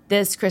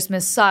 This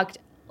Christmas sucked.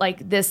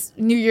 Like this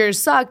New Year's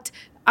sucked.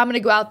 I'm going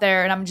to go out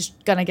there and I'm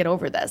just going to get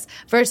over this.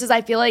 Versus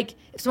I feel like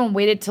if someone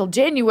waited till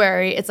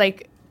January, it's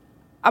like,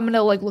 I'm going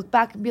to like look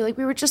back and be like,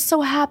 we were just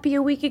so happy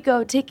a week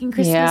ago taking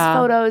Christmas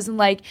photos and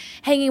like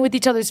hanging with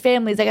each other's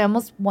families. Like I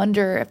almost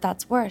wonder if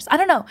that's worse. I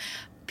don't know.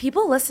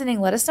 People listening,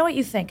 let us know what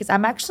you think.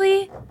 Because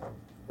maybe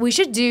we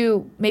should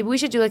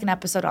do like an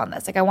episode on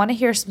this. Like I want to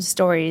hear some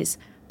stories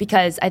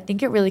because I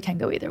think it really can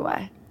go either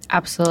way.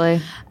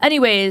 Absolutely.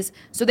 Anyways,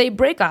 so they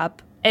break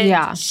up.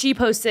 And she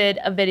posted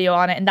a video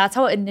on it, and that's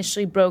how it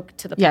initially broke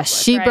to the public. Yeah,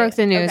 she broke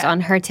the news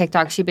on her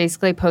TikTok. She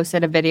basically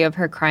posted a video of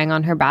her crying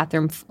on her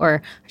bathroom,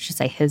 or I should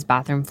say his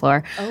bathroom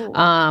floor.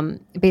 Oh.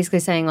 Basically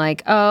saying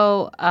like,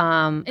 and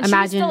imagine she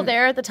was still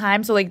there at the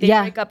time, so like they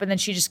break up, and then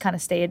she just kind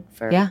of stayed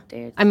for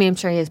days. I mean, I'm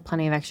sure he has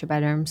plenty of extra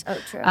bedrooms. Oh,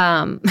 true.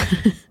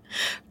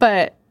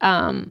 But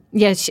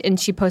and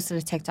she posted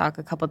a TikTok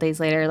a couple days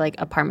later, like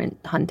apartment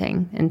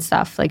hunting and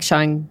stuff, like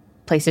showing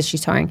places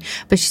she's touring.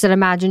 But she said,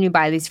 imagine you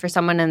buy these for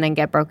someone and then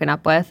get broken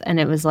up with. And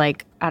it was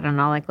like, I don't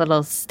know, like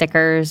little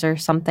stickers or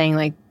something,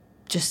 like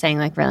just saying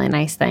like really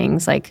nice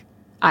things. Like,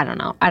 I don't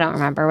know. I don't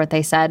remember what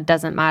they said.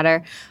 Doesn't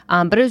matter.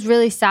 But it was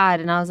really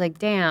sad. And I was like,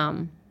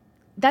 damn.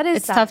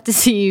 It's sad. Tough to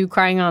see you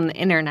crying on the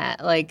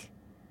internet. Like,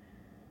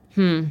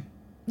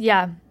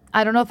 Yeah.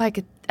 I don't know if I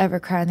could ever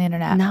cry on the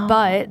internet. No.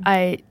 But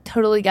I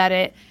totally get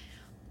it.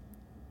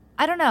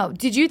 I don't know.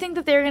 Did you think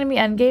that they were going to be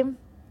endgame?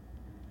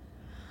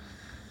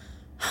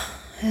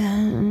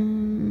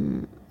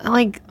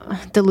 Like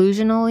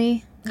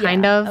delusionally,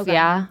 kind of. Okay.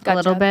 Yeah, gotcha. A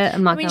little bit.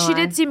 I'm not gonna lie. She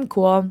did seem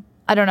cool.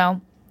 I don't know.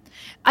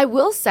 I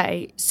will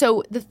say,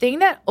 so the thing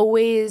that I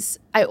always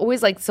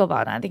liked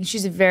Silvana. I think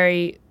she's a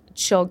very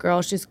chill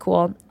girl. She's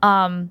cool.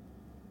 At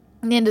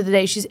the end of the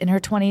day, she's in her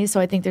 20s, so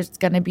I think there's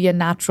going to be a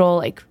natural,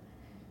 like,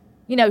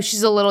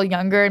 she's a little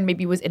younger and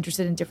maybe was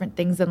interested in different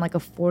things than like a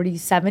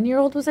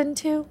 47-year-old was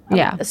into.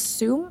 I would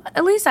assume,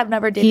 at least. I've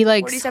never dated. He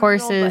likes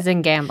horses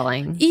and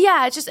gambling.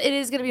 Yeah, it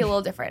is going to be a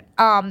little different.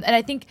 And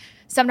I think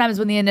sometimes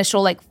when the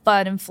initial like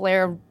fun and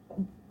flair,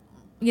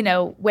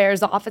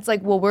 wears off, it's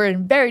like, well, we're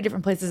in very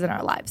different places in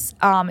our lives.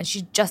 And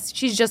she's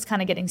just kind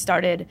of getting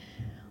started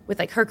with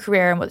like her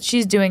career and what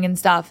she's doing and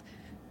stuff.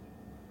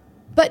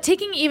 But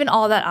taking even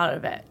all that out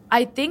of it,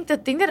 I think the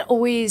thing that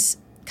always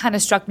kind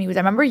of struck me was I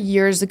remember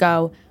years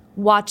ago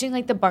watching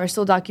like the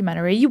Barstool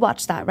documentary. You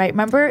watched that, right?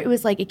 Remember it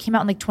was like it came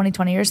out in like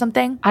 2020 or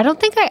something? I don't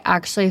think I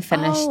actually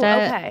finished it.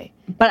 Okay.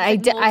 But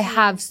I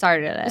have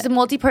started it. It's a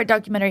multi-part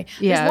documentary.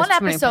 Yeah, there's one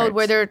episode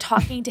where they're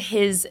talking to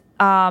his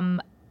I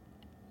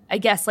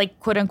guess like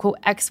quote unquote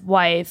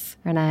ex-wife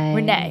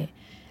Renee.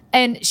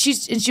 And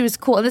she was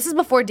cool. And this is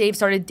before Dave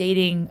started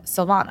dating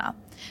Silvana.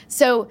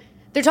 So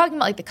they're talking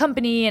about like the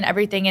company and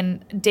everything.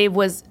 And Dave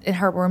and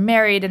her were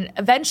married, and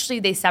eventually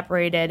they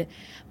separated.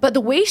 But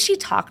the way she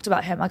talked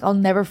about him, like I'll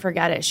never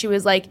forget it. She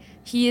was like,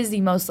 he is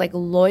the most like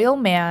loyal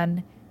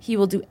man. He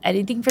will do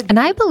anything for. And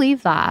I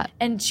believe that.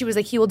 And she was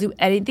like, he will do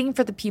anything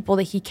for the people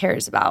that he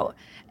cares about.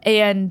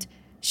 And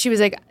she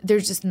was like,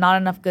 there's just not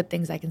enough good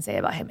things I can say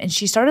about him. And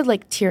she started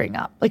like tearing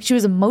up. Like she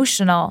was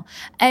emotional.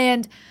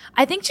 And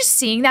I think just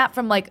seeing that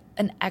from like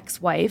an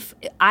ex-wife,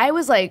 I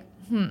was like,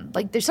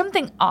 like there's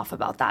something off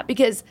about that,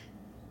 because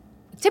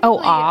typically. Oh,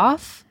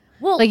 off?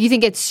 Well, like you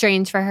think it's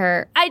strange for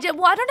her? I don't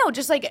know.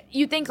 Just like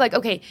you think like,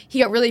 okay, he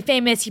got really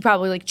famous. He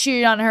probably like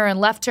cheated on her and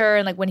left her.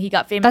 And like when he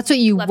got famous, that's what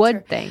you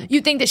would think. You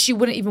think that she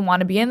wouldn't even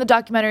want to be in the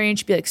documentary, and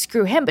she'd be like,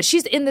 screw him. But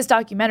she's in this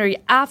documentary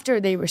after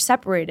they were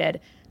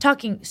separated,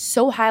 talking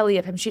so highly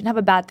of him. She didn't have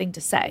a bad thing to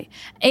say.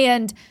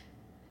 And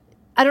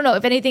I don't know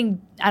if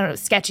anything,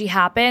 sketchy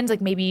happened.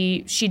 Like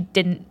maybe she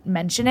didn't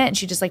mention it and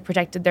she just like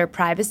protected their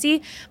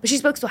privacy. But she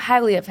spoke so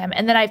highly of him.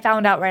 And then I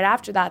found out right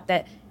after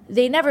that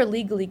they never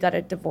legally got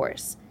a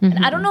divorce. Mm-hmm.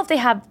 And I don't know if they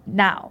have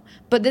now,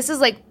 but this is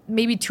like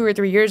maybe 2 or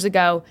 3 years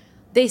ago.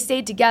 They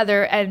stayed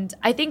together, and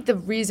I think the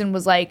reason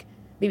was like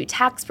maybe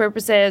tax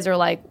purposes, or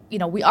like,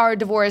 we are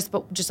divorced,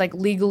 but just like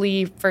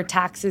legally for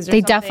taxes or They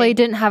something. definitely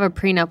didn't have a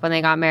prenup when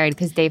they got married,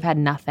 because Dave had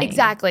nothing.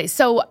 Exactly.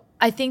 So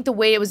I think the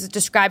way it was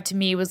described to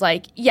me was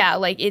like, yeah,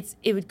 like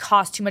it would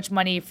cost too much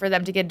money for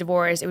them to get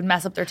divorced. It would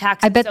mess up their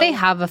taxes. I bet they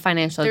have a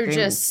financial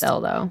agreement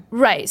still, though.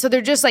 Right. So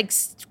they're just like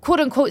quote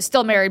unquote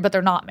still married, but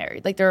they're not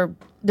married. Like they're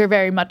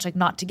very much like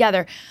not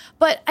together.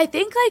 But I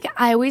think like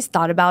I always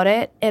thought about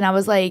it, and I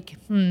was like,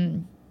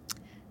 you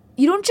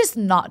don't just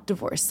not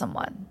divorce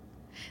someone.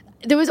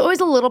 There was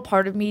always a little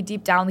part of me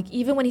deep down, like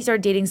even when he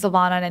started dating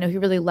Silvana, and I know he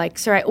really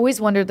likes her, I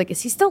always wondered, like,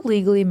 is he still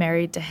legally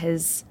married to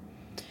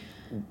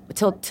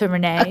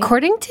Renee?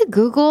 According to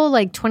Google,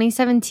 like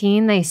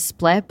 2017, they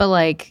split, but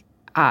like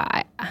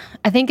I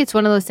think it's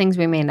one of those things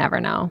we may never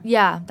know.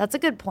 Yeah, that's a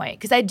good point.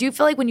 Because I do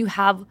feel like when you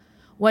have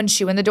one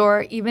shoe in the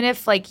door, even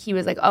if like he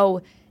was like,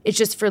 oh, it's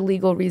just for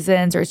legal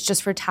reasons, or it's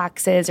just for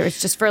taxes, or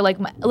it's just for like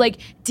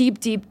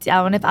deep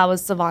down, if I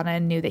was Silvana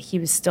and knew that he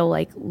was still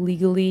like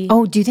legally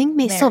do you think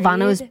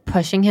Silvana was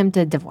pushing him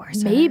to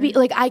divorce her? Maybe.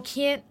 Like I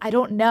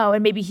don't know.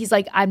 And maybe he's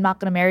like, I'm not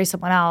going to marry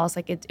someone else.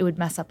 Like it would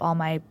mess up all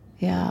my.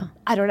 Yeah.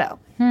 I don't know.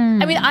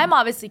 I mean, I'm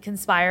obviously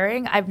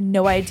conspiring. I have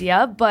no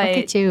idea, but. Look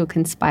at you,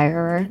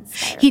 conspirer.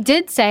 He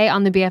did say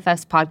on the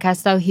BFFs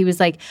podcast, though, he was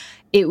like,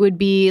 it would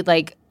be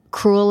like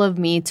cruel of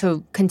me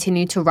to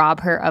continue to rob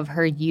her of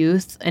her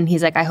youth. And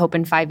he's like, I hope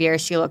in 5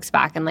 years she looks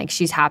back and like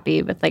she's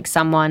happy with like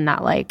someone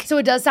that like. So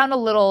it does sound a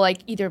little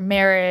like either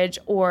marriage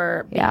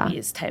or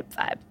babies type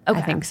vibe. Okay.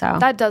 I think so.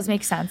 That does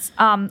make sense.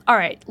 All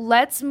right.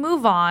 Let's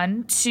move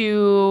on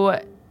to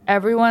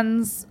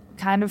everyone's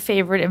kind of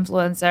favorite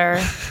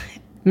influencer.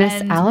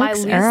 Miss and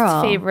Alex my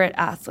Earl. least favorite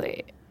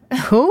athlete.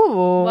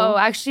 Who? Well,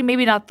 actually,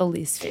 maybe not the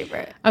least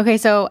favorite. Okay,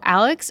 so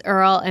Alex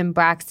Earl and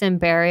Braxton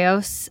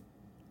Berrios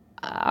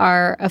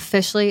are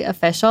officially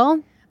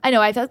official. I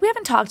know. I feel like we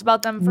haven't talked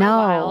about them for a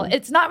while.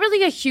 It's not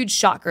really a huge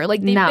shocker.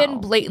 Like, they've been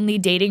blatantly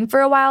dating for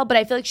a while, but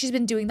I feel like she's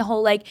been doing the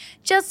whole, like,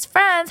 just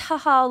friends,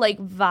 haha, like,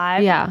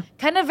 vibe. Yeah.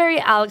 Kind of very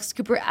Alex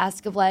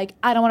Cooper-esque of, like,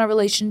 I don't want a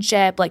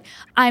relationship. Like,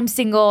 I'm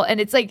single. And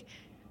it's like,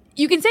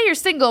 you can say you're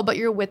single, but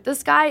you're with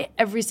this guy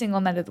every single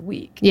night of the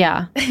week.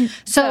 Yeah.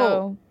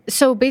 So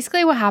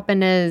basically what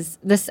happened is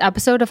this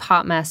episode of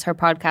Hot Mess, her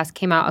podcast,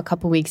 came out a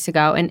couple weeks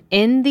ago. And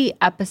in the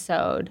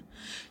episode,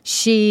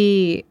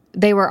 they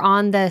were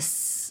on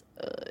this,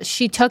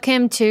 she took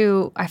him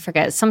to, I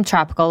forget, some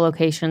tropical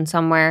location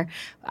somewhere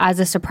as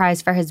a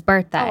surprise for his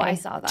birthday. Oh, I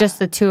saw that. Just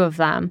the two of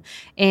them.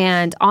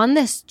 And on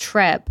this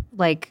trip,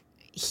 like,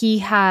 he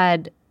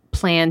had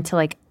planned to,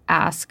 like,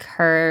 ask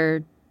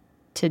her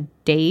to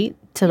date,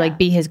 to like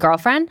be his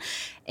girlfriend.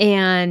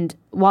 And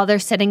while they're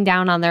sitting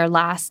down on their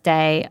last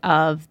day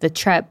of the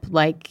trip,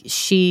 like,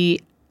 she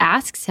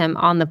asks him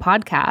on the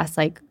podcast,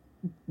 like,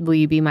 will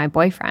you be my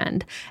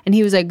boyfriend? And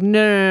he was like,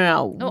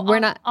 no, we're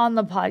not on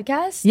the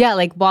podcast. Yeah,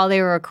 like while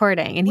they were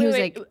recording. And he was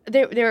like,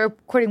 they were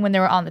recording when they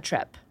were on the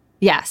trip.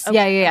 Yes.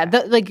 Okay, yeah.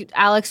 Like,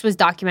 Alex was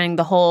documenting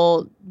the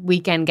whole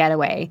weekend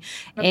getaway.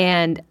 Okay.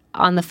 And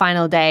on the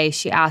final day,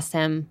 she asked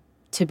him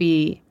to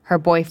be her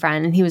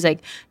boyfriend, and he was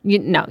like,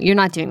 no, you're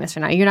not doing this for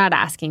now. You're not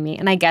asking me.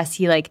 And I guess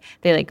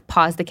they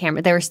paused the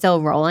camera. They were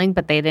still rolling,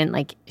 but they didn't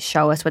like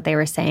show us what they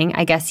were saying.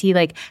 I guess he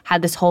like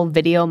had this whole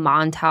video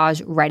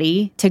montage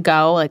ready to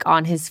go, like,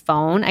 on his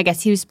phone. I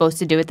guess he was supposed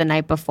to do it the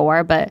night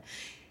before, but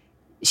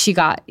she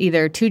got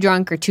either too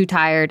drunk or too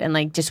tired and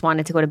like just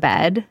wanted to go to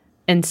bed.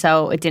 And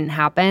so it didn't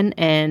happen.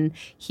 And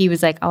he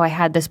was like, oh, I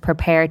had this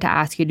prepared to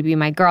ask you to be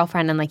my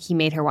girlfriend. And like, he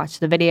made her watch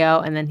the video,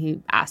 and then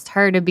he asked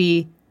her to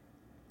be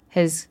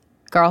his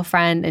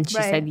girlfriend, and she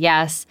said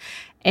yes.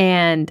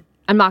 And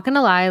I'm not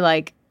gonna lie,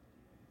 like,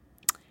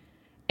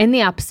 in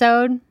the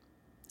episode,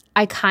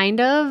 I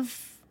think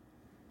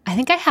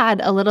I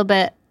had a little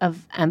bit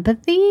of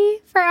empathy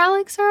for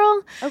Alex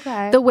Earl.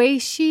 Okay. The way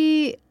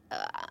she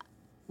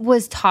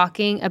was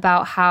talking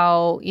about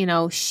how, you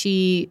know,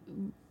 she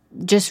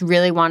just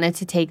really wanted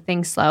to take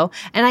things slow.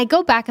 And I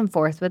go back and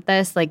forth with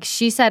this. Like,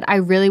 she said, I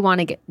really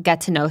want to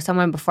get to know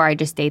someone before I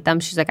just date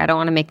them. She's like, I don't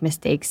want to make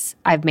mistakes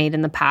I've made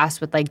in the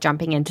past with like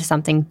jumping into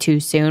something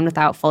too soon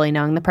without fully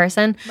knowing the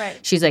person. Right.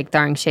 She's like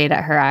throwing shade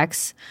at her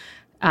ex.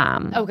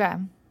 Okay.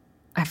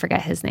 I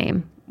forget his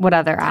name. What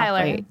other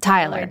athlete?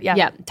 Tyler.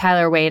 Yeah.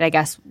 Tyler Wade, I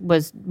guess,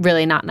 was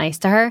really not nice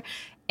to her.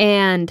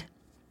 And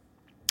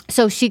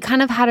so she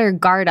kind of had her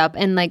guard up.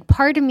 And like,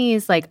 part of me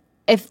is like,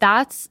 if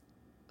that's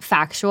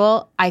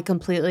factual, I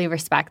completely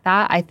respect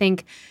that. I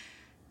think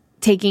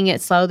taking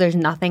it slow, there's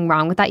nothing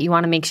wrong with that. You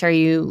want to make sure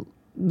you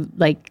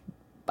like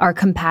are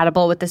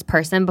compatible with this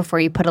person before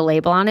you put a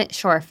label on it.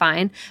 Sure,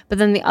 fine. But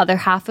then the other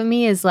half of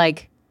me is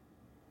like,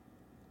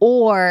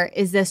 or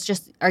is this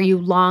just, are you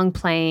long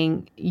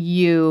playing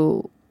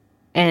you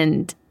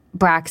and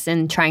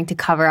Braxton trying to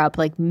cover up,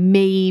 like,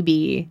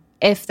 maybe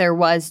if there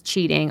was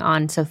cheating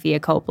on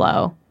Sophia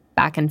Coppola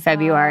back in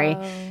February,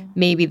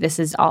 maybe this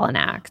is all an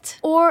act.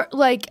 Or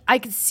like, I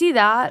could see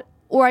that,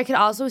 or I could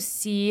also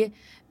see,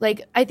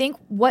 like, I think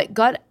what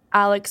got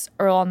Alex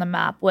Earl on the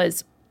map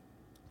was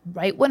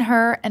right when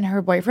her and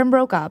her boyfriend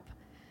broke up,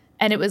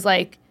 and it was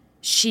like,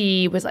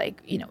 she was like,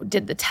 you know,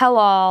 did the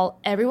tell-all.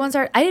 Everyone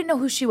started, I didn't know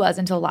who she was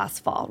until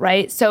last fall,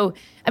 right? So,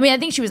 I mean, I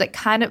think she was like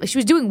she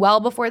was doing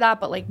well before that,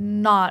 but like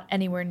not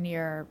anywhere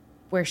near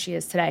where she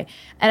is today.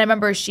 And I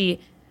remember she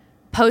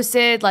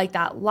posted like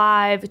that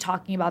live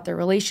talking about their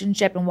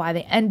relationship and why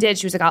they ended.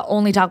 She was like, I'll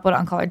only talk about it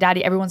on Call Her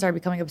Daddy. Everyone started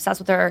becoming obsessed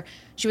with her.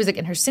 She was like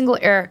in her single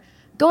era,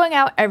 going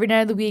out every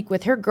night of the week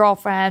with her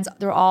girlfriends.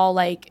 They're all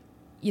like,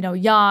 you know,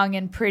 young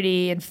and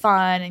pretty and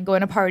fun and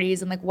going to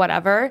parties and like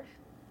whatever.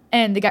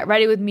 And the Get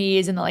Ready With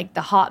Me's and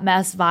the hot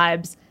mess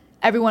vibes,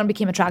 everyone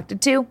became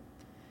attracted to.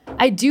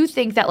 I do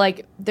think that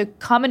like the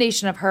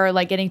combination of her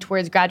like getting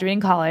towards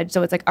graduating college,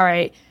 so it's like, all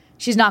right,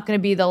 she's not going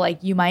to be the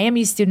like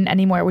UMiami student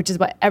anymore, which is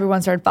what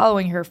everyone started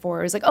following her for.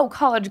 It was like, oh,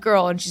 college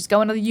girl, and she's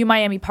going to the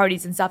UMiami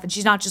parties and stuff, and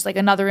she's not just like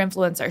another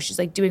influencer. She's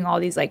like doing all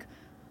these like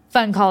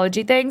fun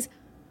college-y things.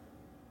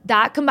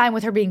 That combined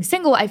with her being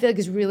single, I feel like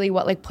is really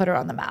what like put her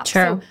on the map.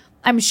 True. So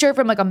I'm sure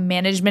from like a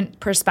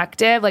management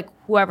perspective, like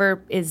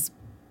whoever is,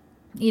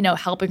 you know,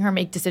 helping her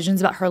make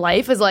decisions about her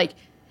life is like,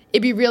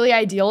 it'd be really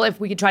ideal if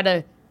we could try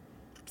to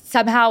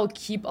somehow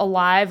keep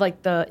alive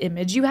like the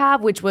image you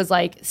have, which was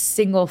like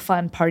single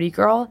fun party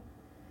girl.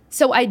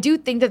 So I do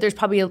think that there's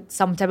probably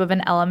some type of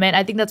an element.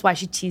 I think that's why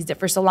she teased it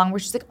for so long, where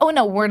she's like, oh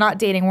no, we're not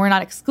dating, we're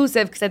not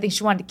exclusive, because I think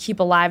she wanted to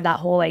keep alive that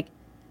whole like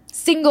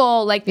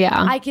single, like,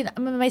 yeah,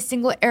 I'm in my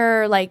single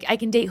era, like I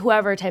can date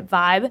whoever type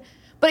vibe.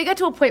 But I got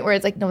to a point where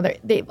it's like, no,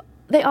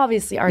 they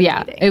obviously are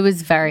dating. It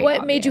was very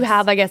What obvious. made you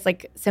have, I guess,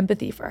 like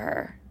sympathy for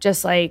her,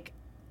 just like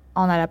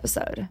on that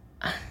episode?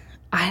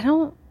 I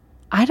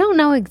don't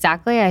know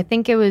exactly. I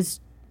think it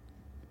was,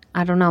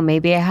 I don't know,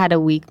 maybe I had a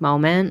weak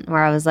moment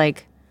where I was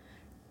like,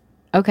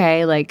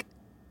 okay, like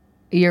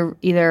you're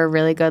either a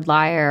really good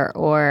liar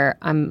or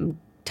I'm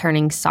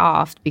turning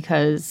soft,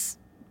 because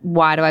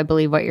why do I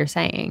believe what you're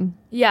saying?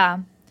 Yeah.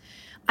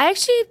 I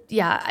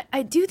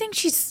do think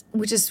she's,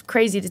 which is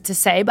crazy to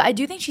say, but I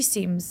do think she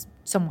seems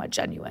somewhat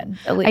genuine,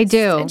 at least. I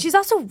do. And she's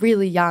also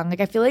really young. Like,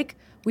 I feel like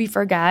we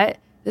forget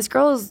this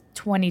girl is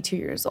 22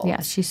 years old.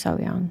 Yeah, she's so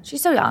young.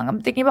 She's so young.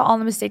 I'm thinking about all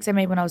the mistakes I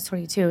made when I was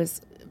 22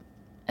 is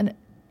an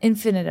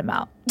infinite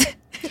amount.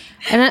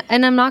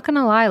 And I'm not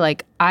gonna lie,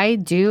 like I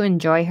do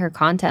enjoy her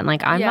content.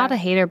 Like I'm not a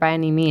hater by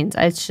any means.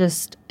 It's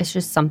just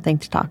something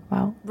to talk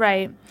about.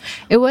 Right.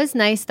 It was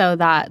nice though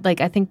that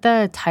like I think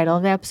the title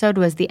of the episode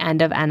was The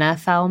End of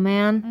NFL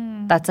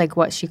Man. That's like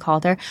what she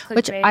called her.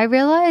 Which I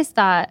realized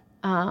that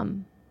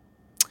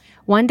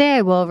one day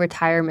I will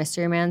retire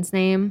Mystery Man's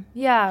name.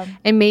 Yeah.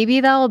 And maybe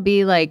that'll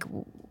be like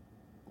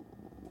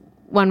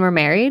when we're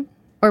married,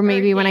 or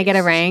maybe when I get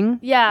a ring.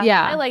 Yeah.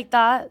 Yeah. I like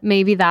that.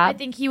 Maybe that. I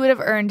think he would have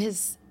earned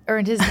his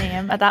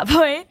name at that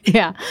point.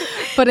 Yeah.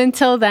 But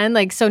until then,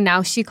 like, so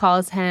now she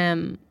calls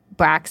him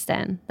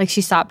Braxton. Like,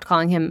 she stopped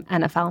calling him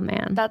NFL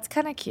Man. That's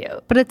kind of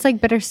cute. But it's like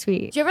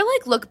bittersweet. Do you ever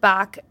like look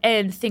back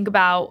and think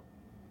about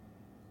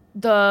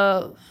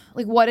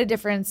what a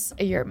difference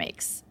a year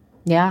makes?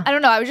 Yeah. I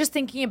don't know. I was just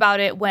thinking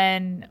about it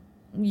when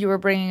you were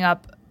bringing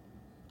up,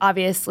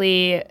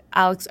 obviously,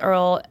 Alex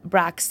Earl,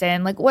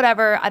 Braxton, like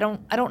whatever. I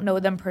don't know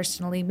them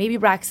personally. Maybe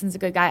Braxton's a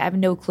good guy. I have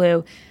no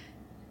clue.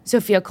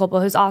 Sophia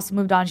Coppola, who's also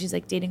moved on. She's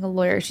like dating a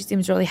lawyer. She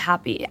seems really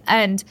happy.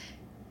 And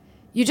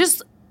you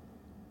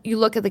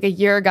look at like a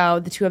year ago,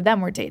 the two of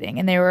them were dating,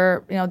 and they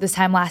were, you know, this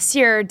time last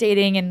year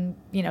dating, and,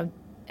 you know,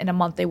 in a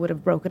month they would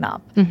have broken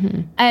up.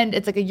 Mm-hmm. And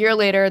it's like a year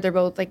later, they're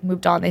both like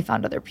moved on. They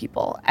found other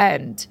people.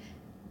 And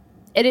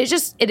it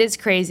is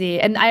crazy.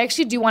 And I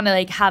actually do want to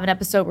like have an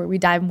episode where we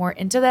dive more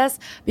into this,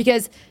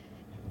 because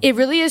it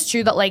really is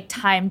true that like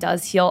time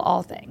does heal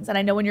all things. And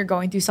I know when you're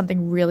going through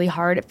something really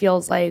hard, it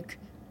feels like,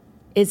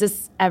 is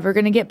this ever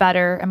going to get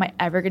better? Am I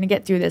ever going to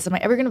get through this? Am I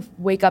ever going to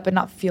wake up and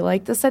not feel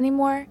like this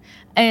anymore?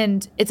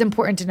 And it's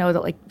important to know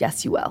that, like,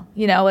 yes, you will.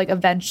 You know, like,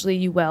 eventually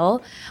you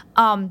will.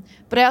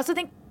 But I also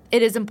think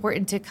it is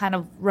important to kind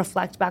of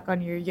reflect back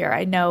on your year.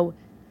 I know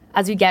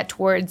as we get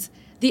towards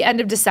the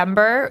end of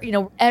December, you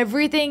know,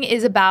 everything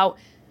is about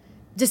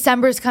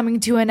December is coming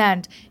to an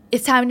end.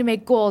 It's time to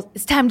make goals.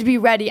 It's time to be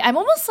ready. I'm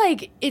almost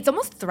like, it's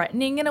almost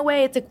threatening in a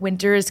way. It's like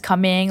winter is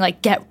coming,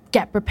 like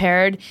get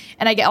prepared.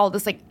 And I get all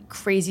this like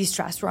crazy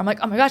stress where I'm like,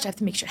 oh my gosh, I have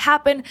to make shit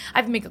happen. I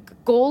have to make a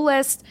goal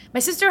list. My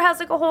sister has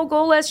like a whole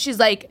goal list. She's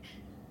like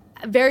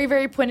very,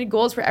 very pointed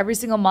goals for every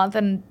single month.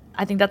 And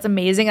I think that's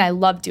amazing. And I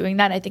love doing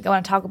that. And I think I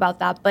want to talk about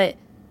that. But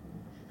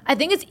I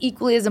think it's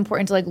equally as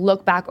important to like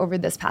look back over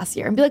this past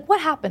year and be like,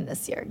 what happened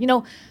this year? You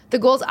know, the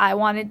goals I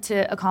wanted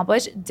to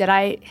accomplish, did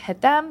I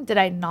hit them? Did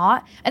I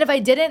not? And if I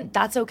didn't,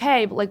 that's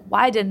okay. But like,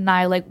 why didn't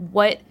I? Like,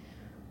 what,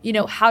 you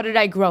know, how did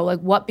I grow? Like,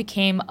 what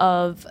became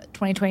of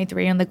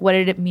 2023? And like, what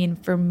did it mean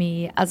for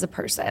me as a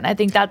person? I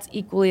think that's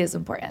equally as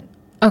important.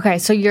 Okay.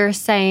 So you're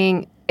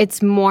saying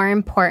it's more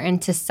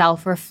important to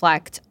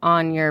self-reflect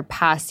on your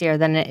past year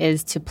than it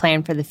is to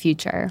plan for the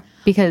future?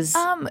 Because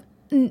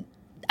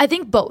I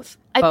think both.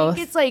 I think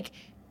it's like,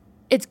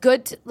 it's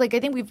good to, like, I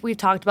think we've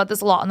talked about this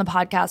a lot on the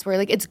podcast where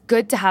like it's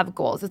good to have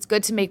goals. It's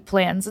good to make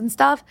plans and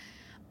stuff.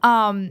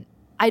 I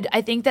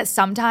think that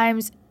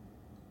sometimes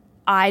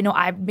I know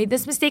I've made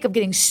this mistake of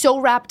getting so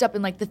wrapped up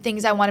in like the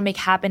things I want to make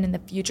happen in the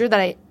future that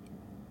I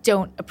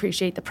don't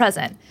appreciate the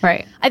present.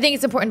 Right. I think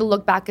it's important to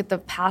look back at the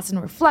past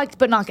and reflect,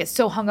 but not get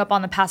so hung up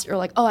on the past. You're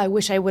like, oh, I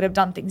wish I would have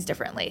done things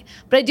differently.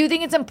 But I do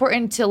think it's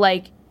important to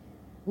like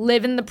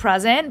live in the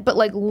present, but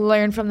like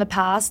learn from the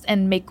past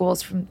and make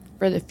goals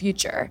for the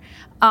future.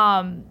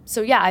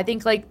 So yeah, I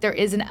think like there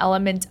is an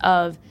element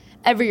of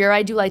every year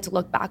I do like to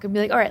look back and be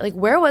like, all right, like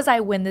where was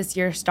I when this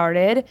year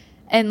started?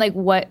 And like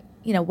what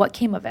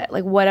came of it?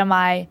 Like what am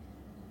I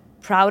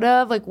proud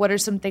of? Like what are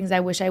some things I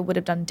wish I would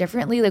have done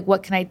differently? Like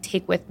what can I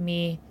take with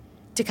me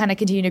to kind of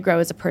continue to grow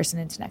as a person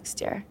into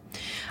next year?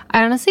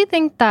 I honestly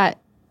think that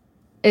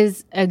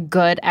is a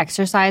good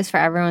exercise for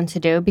everyone to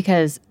do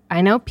because I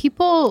know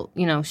people,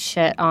 you know,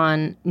 shit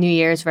on New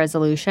Year's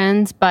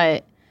resolutions,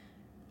 but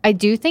I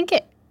do think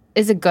it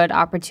is a good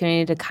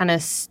opportunity to kind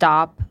of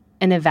stop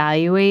and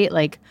evaluate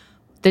like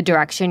the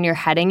direction you're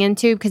heading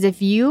into. Because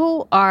if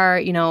you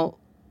are, you know,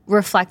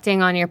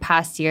 reflecting on your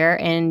past year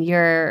and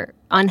you're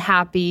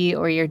unhappy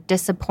or you're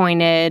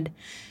disappointed,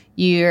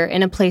 you're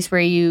in a place where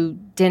you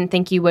didn't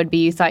think you would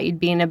be, you thought you'd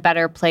be in a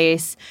better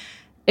place.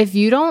 If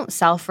you don't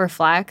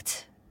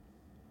self-reflect,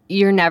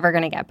 you're never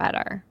going to get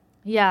better.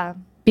 Yeah.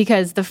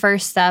 Because the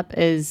first step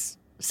is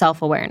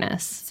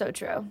self-awareness. So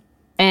true.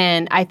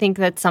 And I think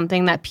that's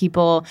something that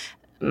people,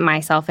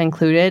 myself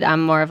included,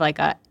 I'm more of like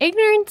a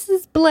ignorance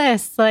is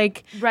bliss.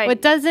 Like right.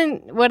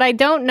 What I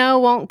don't know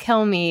won't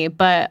kill me.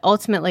 But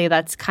ultimately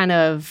that's kind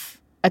of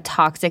a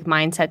toxic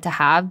mindset to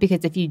have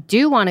because if you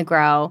do want to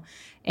grow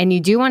and you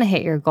do want to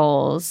hit your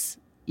goals,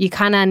 you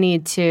kind of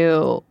need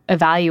to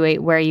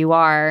evaluate where you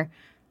are,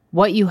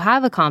 what you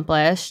have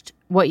accomplished,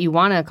 what you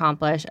want to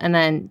accomplish, and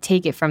then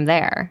take it from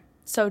there.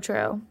 So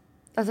true.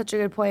 That's such a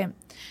good point.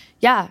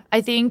 Yeah,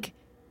 I think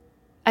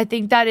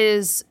that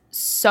is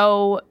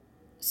so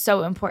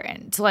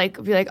important to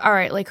like be like, all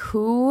right, like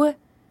who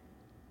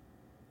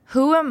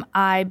am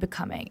I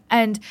becoming?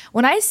 And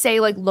when I say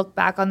like look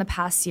back on the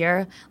past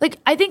year, like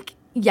I think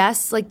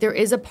yes, like there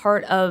is a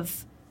part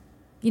of,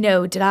 you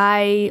know, did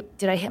I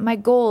hit my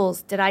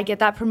goals? Did I get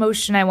that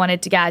promotion I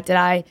wanted to get? Did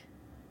I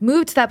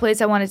move to that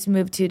place I wanted to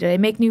move to? Did I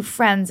make new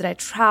friends? Did I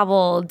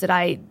travel? Did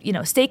I, you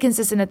know, stay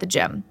consistent at the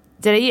gym?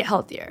 Did I eat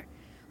healthier?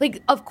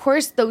 Like, of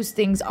course, those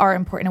things are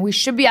important. And we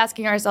should be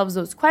asking ourselves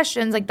those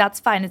questions. Like, that's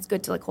fine. It's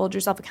good to, like, hold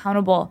yourself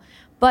accountable.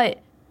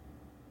 But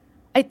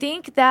I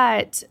think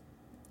that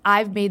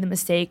I've made the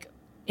mistake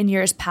in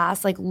years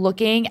past, like,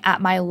 looking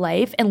at my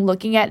life and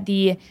looking at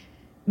the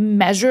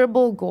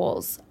measurable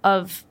goals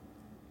of,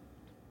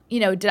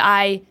 you know, did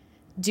I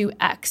do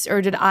X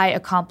or did I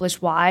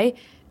accomplish Y?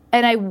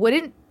 And I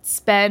wouldn't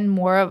spend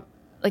more of,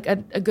 like, a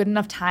good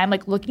enough time,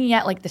 like, looking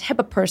at, like, the type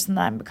of person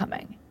that I'm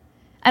becoming.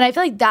 And I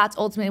feel like that's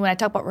ultimately when I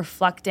talk about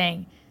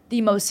reflecting,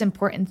 the most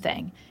important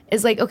thing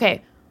is like,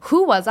 okay,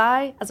 who was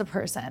I as a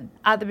person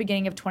at the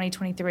beginning of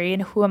 2023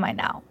 and who am I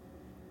now?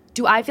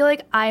 Do I feel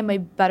like I'm a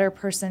better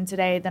person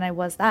today than I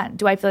was then?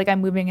 Do I feel like I'm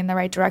moving in the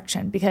right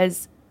direction?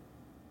 Because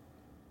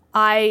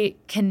I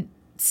can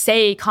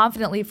say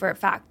confidently for a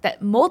fact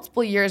that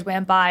multiple years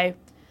went by,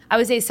 I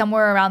would say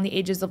somewhere around the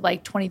ages of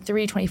like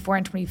 23, 24,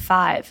 and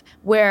 25,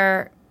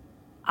 where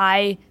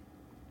I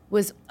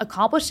was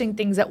accomplishing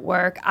things at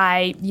work.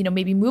 I, you know,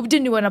 maybe moved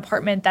into an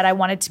apartment that I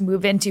wanted to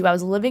move into. I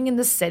was living in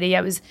the city.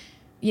 I was,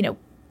 you know,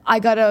 I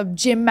got a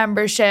gym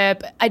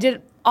membership. I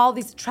did all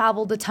these,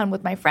 traveled a ton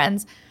with my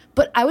friends,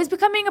 but I was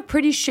becoming a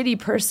pretty shitty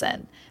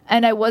person.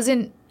 And I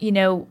wasn't, you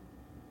know,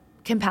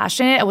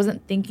 compassionate. I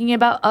wasn't thinking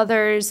about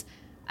others.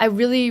 I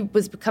really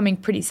was becoming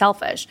pretty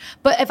selfish.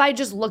 But if I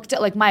just looked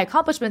at like my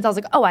accomplishments, I was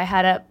like, oh, I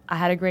had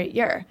a great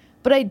year.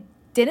 But I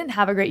didn't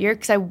have a great year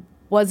because I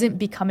wasn't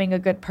becoming a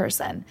good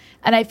person.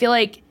 And I feel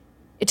like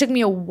it took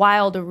me a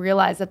while to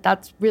realize that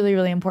that's really,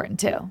 really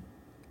important too.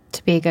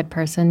 To be a good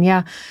person,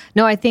 yeah.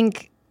 No, I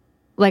think,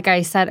 like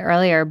I said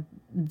earlier,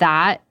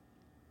 that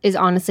is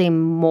honestly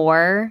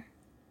more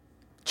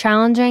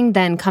challenging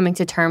than coming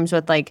to terms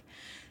with like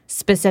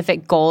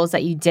specific goals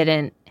that you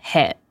didn't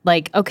hit.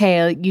 Like,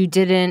 okay, you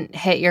didn't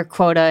hit your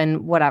quota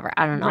and whatever.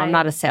 I don't know. Right. I'm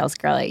not a sales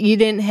girl. Like, you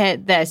didn't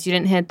hit this, you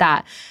didn't hit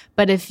that.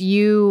 But if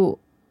you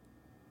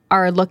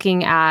are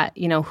looking at,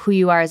 you know, who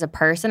you are as a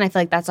person, I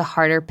feel like that's a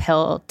harder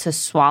pill to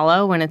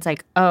swallow when it's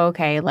like, oh,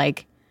 okay,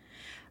 like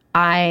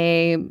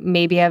I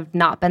maybe have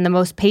not been the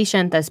most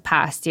patient this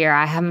past year.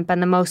 I haven't been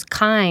the most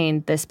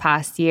kind this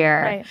past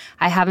year. Right.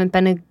 I haven't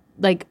been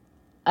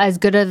as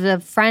good as a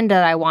friend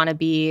that I want to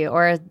be,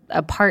 or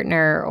a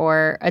partner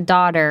or a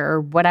daughter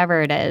or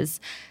whatever it is.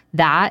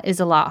 That is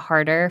a lot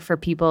harder for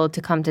people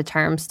to come to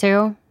terms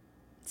to.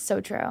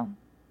 So true.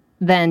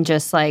 Than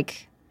just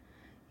like,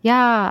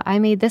 yeah, I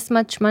made this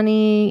much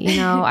money. You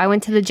know, I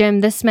went to the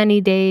gym this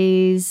many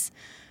days.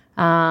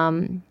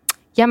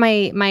 Yeah,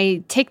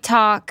 my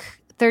TikTok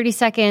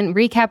 30-second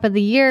recap of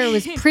the year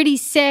was pretty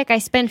sick. I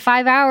spent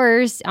 5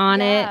 hours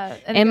on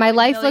it, and my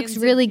life looks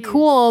really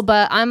cool,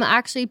 but I'm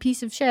actually a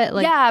piece of shit.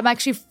 Like, yeah, I'm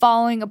actually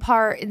falling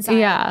apart inside.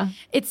 Yeah.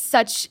 It's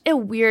such a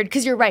weird,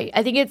 because you're right.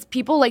 I think it's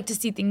people like to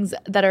see things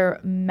that are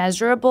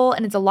measurable,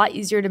 and it's a lot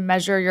easier to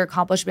measure your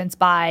accomplishments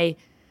by,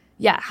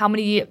 how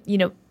many,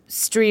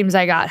 streams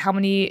I got, how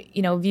many,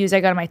 views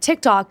I got on my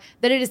TikTok,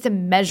 than it is to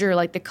measure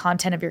like the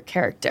content of your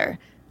character.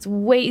 It's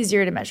way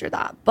easier to measure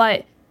that.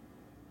 But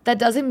that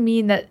doesn't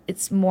mean that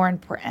it's more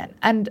important.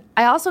 And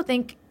I also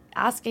think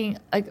asking,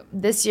 like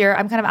this year,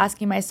 I'm kind of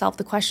asking myself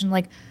the question,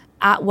 like,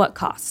 at what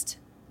cost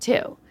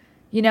too?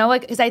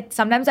 Like, because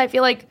sometimes I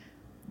feel like,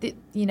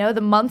 the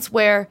months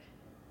where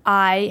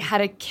I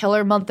had a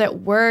killer month at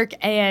work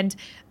and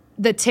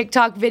the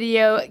TikTok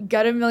video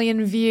got 1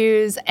 million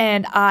views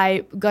and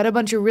I got a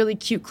bunch of really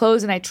cute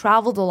clothes and I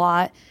traveled a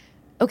lot.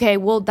 Okay,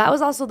 well, that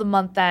was also the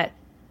month that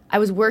I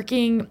was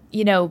working,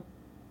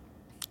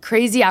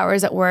 crazy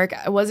hours at work.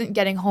 I wasn't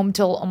getting home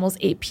till almost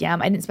 8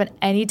 p.m. I didn't spend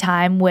any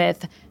time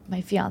with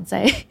my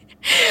fiance.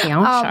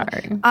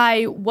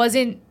 I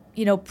wasn't,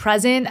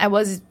 present. I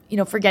was,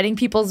 forgetting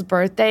people's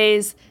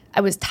birthdays.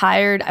 I was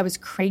tired. I was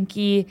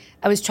cranky.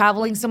 I was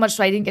traveling so much,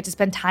 so I didn't get to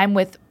spend time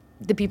with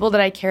the people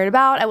that I cared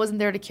about. I wasn't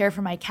there to care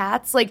for my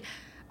cats. Like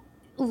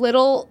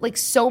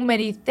so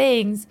many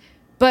things.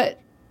 But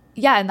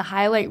yeah, in the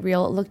highlight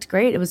reel, it looked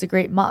great. It was a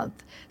great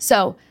month.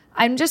 So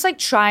I'm just like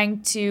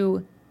trying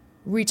to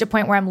reach a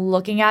point where I'm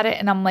looking at it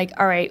and I'm like,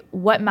 all right,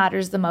 what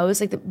matters the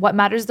most? Like what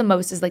matters the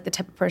most is like the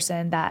type of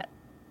person that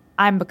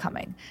I'm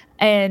becoming.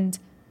 And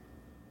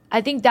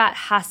I think that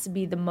has to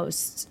be the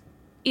most,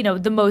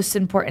 the most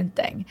important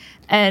thing.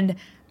 And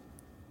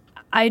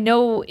I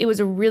know it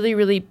was a really,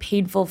 really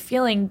painful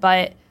feeling,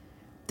 but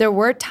there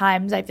were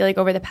times I feel like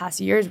over the past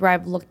years where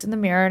I've looked in the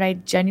mirror and I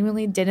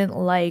genuinely didn't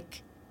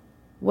like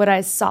what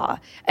I saw.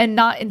 And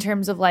not in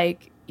terms of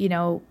like,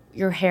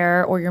 your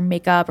hair or your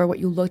makeup or what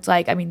you looked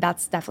like. I mean,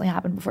 that's definitely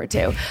happened before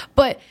too.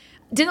 But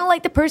didn't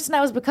like the person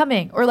I was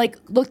becoming, or like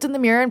looked in the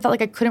mirror and felt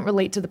like I couldn't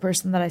relate to the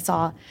person that I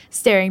saw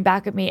staring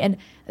back at me. And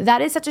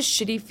that is such a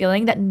shitty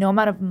feeling that no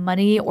amount of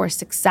money or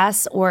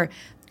success or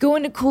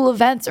going to cool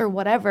events or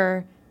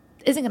whatever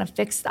isn't going to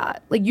fix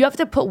that. Like you have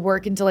to put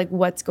work into like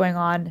what's going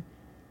on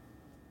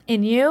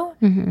in you.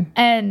 Mm-hmm.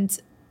 And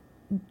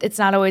it's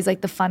not always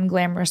like the fun,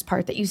 glamorous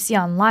part that you see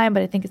online,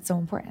 but I think it's so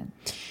important.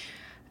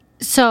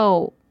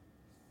 So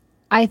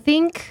I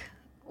think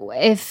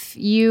if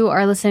you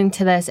are listening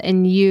to this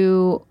and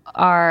you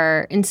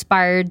are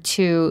inspired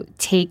to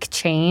take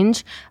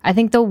change, I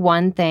think the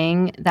one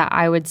thing that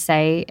I would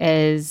say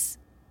is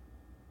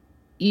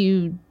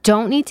you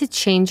don't need to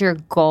change your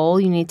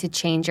goal. You need to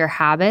change your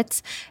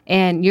habits.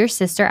 And your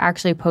sister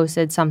actually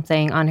posted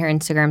something on her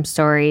Instagram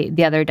story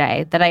the other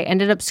day that I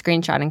ended up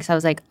screenshotting because I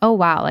was like, oh,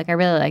 wow, like I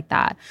really like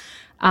that.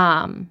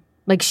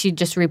 Like she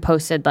just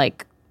reposted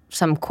like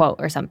some quote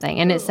or something.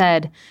 And it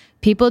said,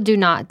 people do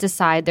not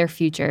decide their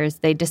futures.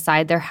 They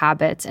decide their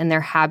habits, and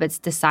their habits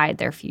decide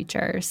their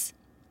futures.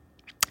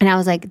 And I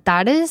was like,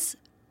 that is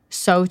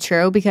so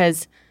true,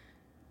 because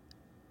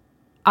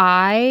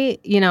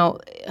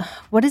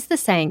what is the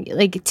saying?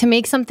 Like, to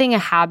make something a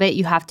habit,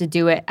 you have to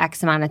do it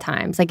X amount of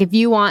times. Like, if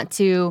you want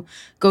to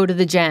go to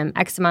the gym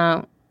X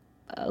amount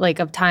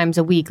of times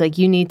a week, like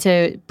you need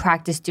to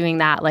practice doing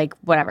that, like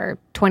whatever,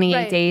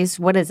 28 days,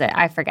 what is it?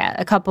 I forget,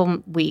 a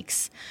couple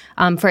weeks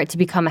for it to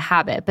become a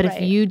habit. But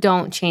if you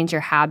don't change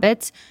your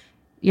habits,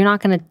 you're not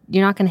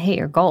gonna hit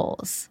your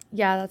goals.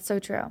 Yeah, that's so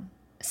true.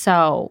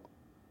 So,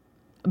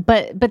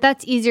 but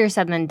that's easier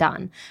said than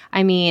done.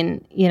 I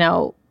mean,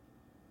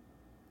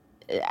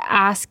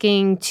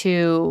 asking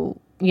to,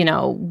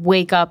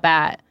 wake up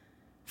at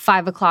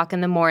 5 o'clock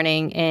in the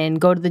morning and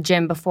go to the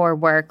gym before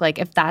work, like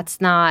if that's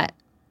not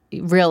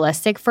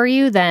realistic for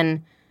you,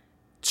 then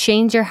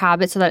change your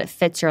habits so that it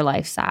fits your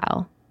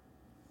lifestyle.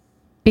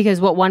 Because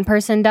what one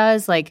person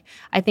does, like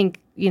I think,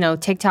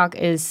 TikTok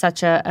is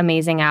such an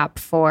amazing app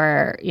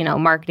for,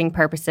 marketing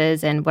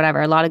purposes and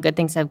whatever. A lot of good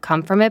things have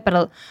come from it,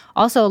 but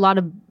also a lot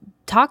of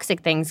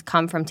toxic things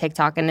come from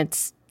TikTok, and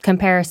it's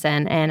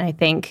comparison. And I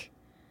think,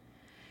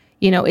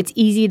 it's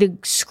easy to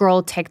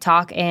scroll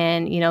TikTok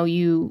and,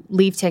 you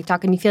leave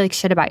TikTok and you feel like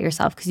shit about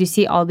yourself because you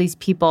see all these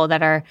people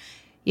that are,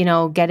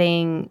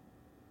 getting,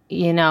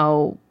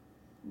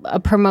 a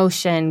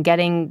promotion,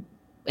 getting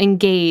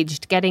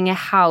engaged, getting a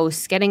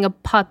house, getting a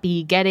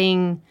puppy,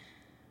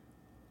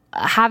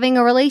 having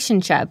a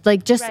relationship,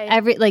 like just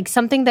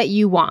something that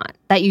you want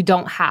that you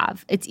don't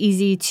have. It's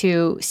easy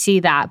to see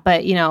that.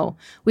 But,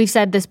 we've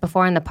said this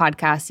before in the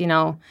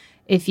podcast,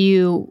 if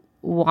you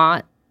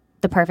want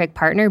the perfect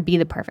partner, be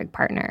the perfect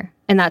partner.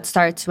 And that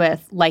starts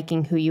with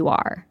liking who you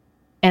are.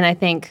 And I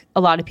think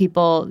a lot of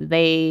people,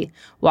 they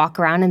walk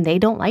around and they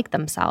don't like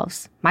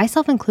themselves,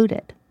 myself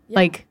included. Yeah.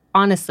 Like,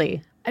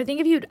 honestly. I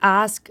think if you'd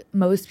ask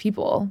most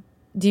people,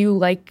 do you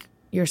like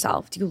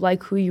yourself? Do you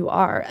like who you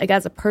are? Like,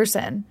 as a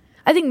person,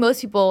 I think most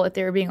people, if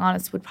they were being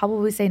honest, would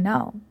probably say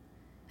no.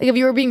 Like, if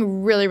you were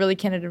being really, really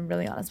candid and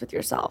really honest with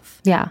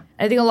yourself. Yeah.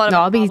 I think a lot of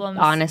I'll be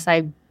honest,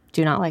 I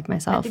do not like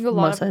myself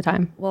most of the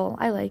time. Well,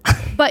 I like.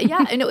 But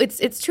yeah,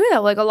 it's true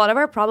though. Like, a lot of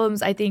our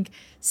problems, I think,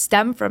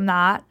 stem from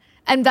that.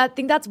 And I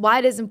think that's why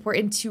it is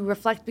important to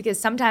reflect, because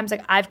sometimes,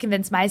 like, I've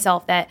convinced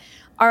myself that,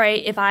 all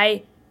right, if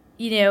I,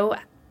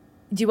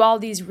 do all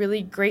these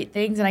really great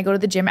things and I go to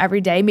the gym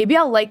every day, maybe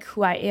I'll like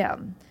who I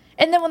am.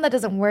 And then when that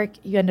doesn't work,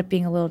 you end up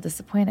being a little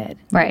disappointed.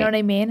 Right. You know what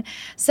I mean?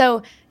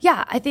 So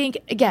yeah, I think,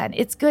 again,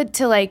 it's good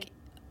to, like,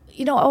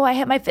 I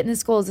hit my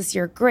fitness goals this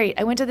year. Great.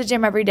 I went to the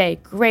gym every day.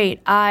 Great.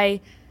 I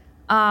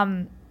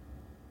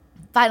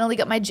finally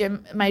got my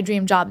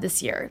dream job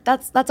this year.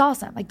 That's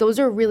awesome. Like, those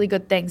are really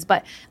good things.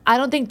 But I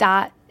don't think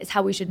that is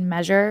how we should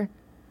measure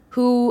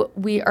who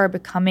we are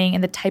becoming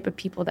and the type of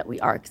people that we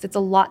are, because it's a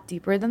lot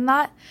deeper than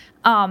that.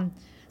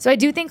 So I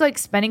do think, like,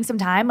 spending some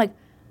time, like,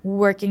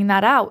 working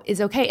that out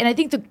is okay. And I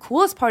think the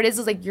coolest part is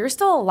like, you're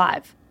still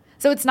alive.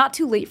 So it's not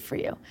too late for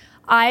you.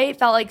 I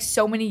felt like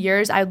so many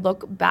years I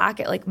look back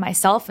at, like,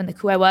 myself and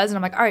who I was, and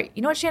I'm like, all right,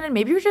 you know what, Shannon,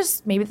 maybe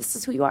this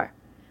is who you are.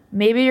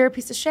 Maybe you're a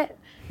piece of shit.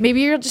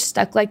 Maybe you're just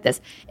stuck like this.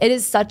 It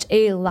is such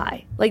a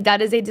lie. Like,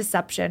 that is a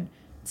deception.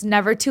 It's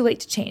never too late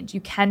to change. You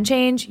can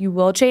change. You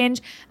will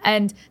change.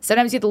 And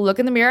sometimes you have to look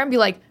in the mirror and be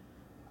like,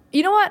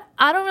 you know what?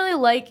 I don't really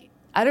like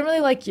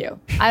you.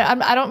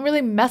 I don't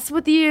really mess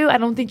with you. I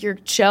don't think you're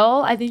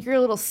chill. I think you're a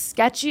little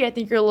sketchy. I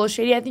think you're a little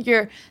shady. I think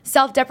you're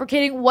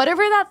self-deprecating,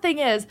 whatever that thing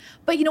is.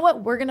 But you know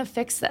what? We're going to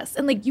fix this.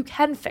 And, like, you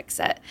can fix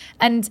it.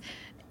 And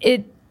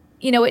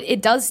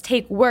it does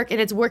take work,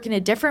 and it's work in a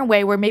different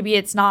way where maybe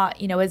it's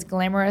not, as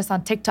glamorous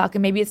on TikTok,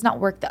 and maybe it's not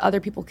work that other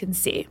people can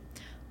see.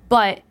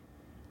 But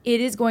it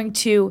is going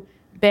to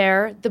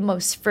bear the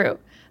most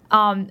fruit.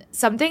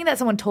 Something that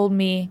someone told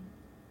me,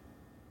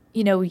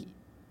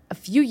 a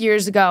few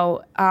years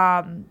ago,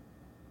 and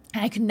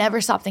I could never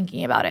stop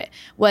thinking about it,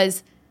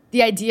 was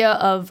the idea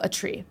of a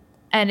tree.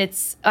 And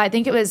I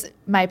think it was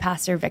my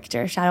pastor,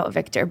 Victor, shout out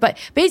Victor. But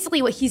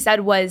basically what he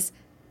said was,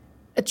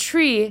 a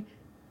tree,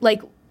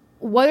 like,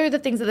 what are the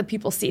things that the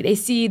people see? They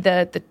see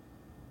the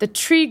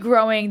tree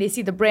growing, they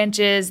see the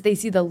branches, they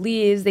see the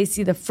leaves, they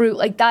see the fruit.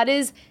 Like, that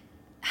is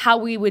how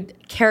we would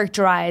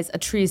characterize a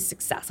tree's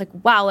success. Like,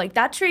 wow, like,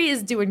 that tree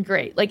is doing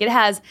great. Like, it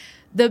has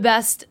the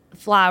best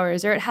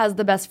flowers, or it has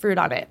the best fruit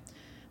on it.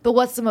 But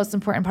what's the most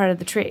important part of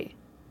the tree?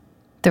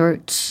 The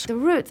roots. The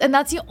roots. And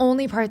that's the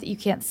only part that you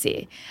can't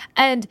see.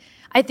 And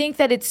I think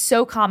that it's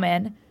so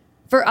common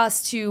for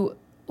us to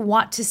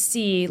want to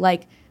see,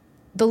 like,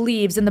 the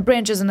leaves and the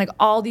branches and, like,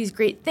 all these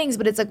great things.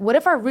 But it's like, what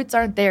if our roots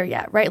aren't there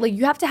yet, right? Like,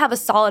 you have to have a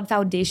solid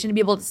foundation to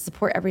be able to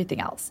support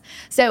everything else.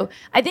 So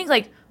I think,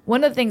 like,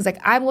 one of the things, like,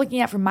 I'm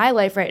looking at for my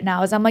life right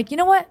now is I'm like, you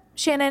know what,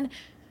 Shannon?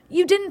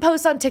 You didn't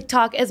post on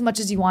TikTok as much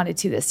as you wanted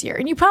to this year.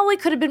 And you probably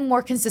could have been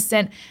more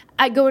consistent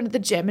at going to the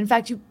gym. In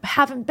fact, you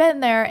haven't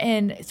been there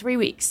in 3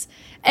 weeks.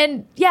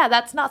 And yeah,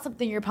 that's not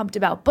something you're pumped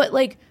about. But,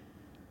 like,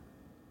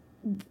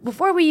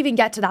 before we even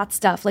get to that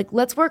stuff, like,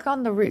 let's work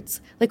on the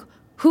roots. Like,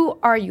 who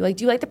are you? Like,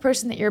 do you like the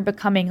person that you're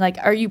becoming? Like,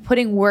 are you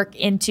putting work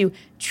into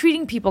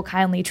treating people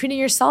kindly, treating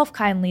yourself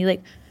kindly?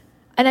 Like,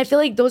 and I feel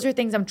like those are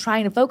things I'm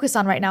trying to focus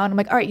on right now. And I'm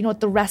like, all right, you know what?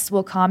 The rest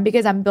will come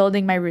because I'm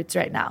building my roots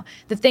right now.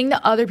 The thing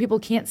that other people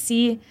can't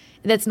see,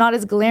 that's not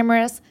as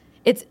glamorous,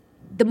 it's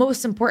the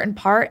most important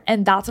part.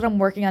 And that's what I'm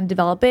working on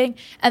developing.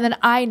 And then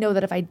I know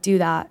that if I do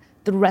that,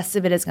 the rest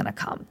of it is going to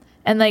come.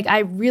 And, like,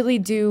 I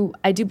do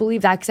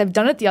believe that, because I've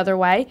done it the other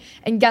way.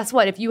 And guess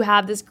what? If you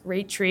have this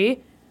great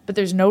tree, but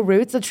there's no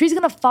roots, the tree's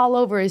going to fall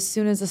over as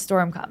soon as the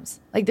storm comes.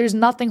 Like, there's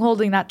nothing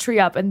holding that tree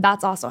up. And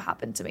that's also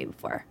happened to me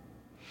before.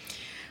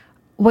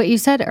 What you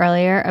said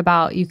earlier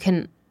about you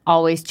can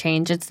always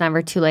change, it's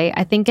never too late.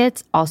 I think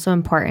it's also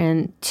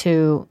important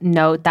to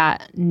note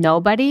that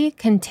nobody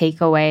can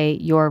take away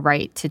your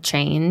right to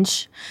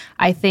change.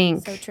 I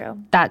think so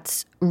true.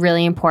 That's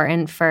really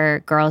important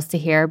for girls to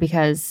hear,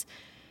 because,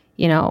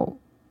 no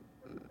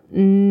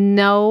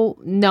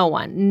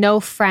one, no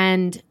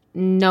friend,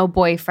 no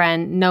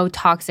boyfriend, no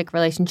toxic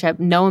relationship,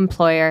 no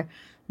employer,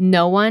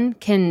 no one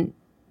can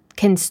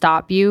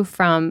stop you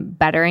from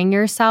bettering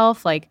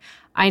yourself. Like,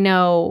 I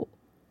know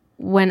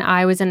when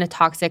I was in a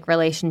toxic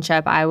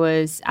relationship, I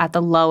was at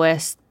the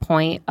lowest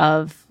point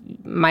of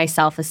my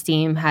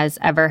self-esteem has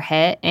ever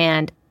hit.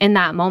 And in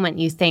that moment,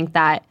 you think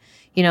that,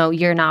 you know,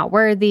 you're not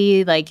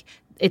worthy. Like,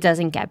 it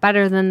doesn't get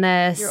better than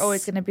this. You're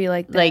always going to be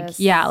like this. Like,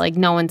 yeah, like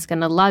no one's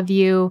going to love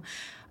you.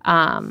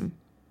 And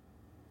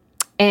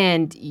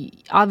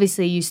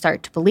obviously you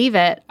start to believe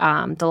it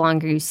the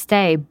longer you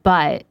stay,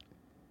 but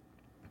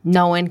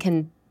no one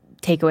can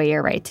take away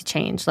your right to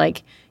change.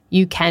 Like,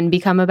 you can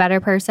become a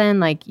better person.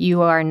 Like,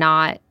 you are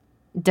not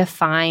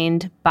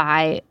defined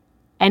by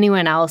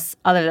anyone else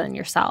other than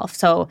yourself.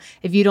 So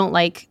if you don't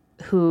like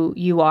who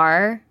you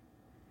are,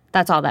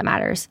 that's all that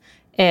matters.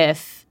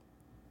 If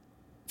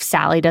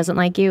Sally doesn't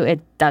like you, it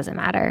doesn't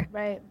matter.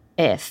 Right.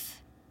 If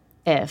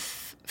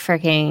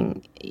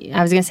freaking,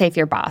 I was gonna say if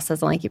your boss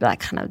doesn't like you, but that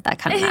kind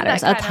of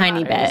matters a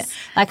tiny bit.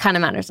 That kind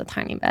of matters a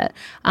tiny bit.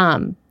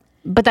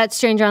 But that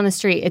stranger on the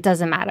street, it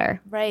doesn't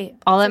matter. Right.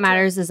 All that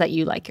matters is that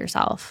you like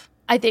yourself.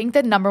 I think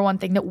the number one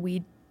thing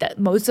that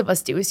most of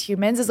us do as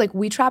humans is like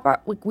we trap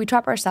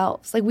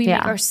ourselves. Like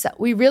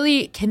we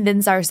really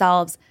convince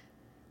ourselves,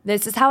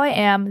 this is how I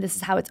am, this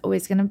is how it's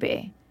always gonna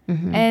be.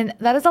 Mm-hmm. And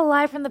that is a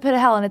lie from the pit of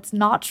hell, and it's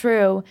not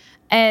true.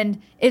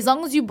 And as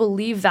long as you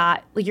believe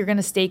that, like, you're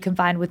gonna stay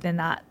confined within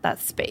that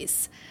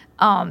space.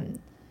 I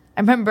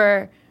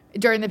remember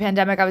during the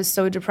pandemic, I was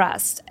so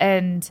depressed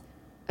and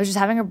I was just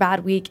having a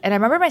bad week. And I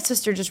remember my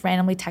sister just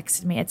randomly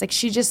texted me. It's like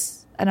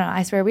I don't know,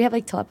 I swear we have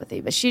like telepathy,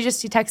 but she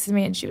texted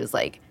me and she was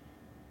like,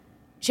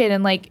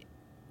 Shannon, like,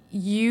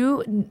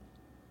 you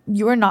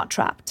are not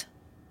trapped.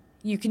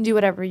 You can do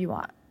whatever you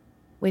want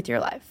with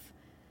your life.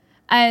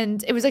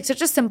 And it was like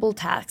such a simple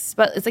text,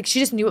 but it's like she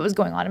just knew what was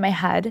going on in my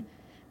head.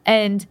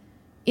 And,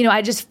 you know,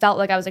 I just felt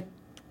like I was like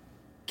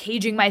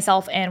caging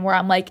myself in where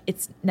I'm like,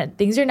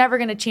 things are never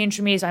going to change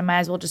for me, so I might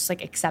as well just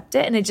like accept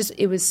it. And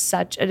it was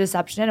such a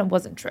deception, and it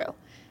wasn't true.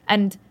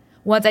 And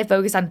once I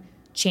focused on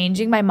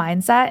changing my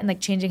mindset and like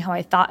changing how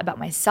I thought about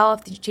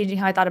myself, changing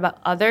how I thought about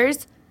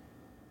others,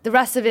 the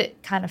rest of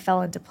it kind of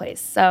fell into place.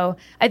 So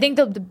I think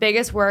the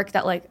biggest work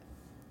that like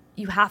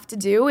you have to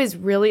do is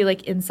really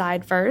like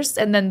inside first,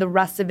 and then the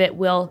rest of it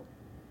will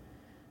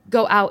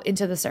go out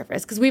into the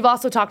surface. Because we've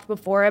also talked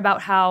before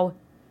about how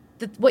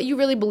what you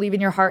really believe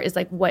in your heart is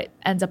like what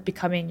ends up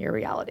becoming your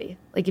reality.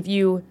 Like if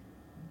you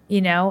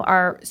know,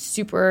 are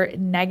super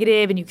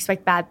negative and you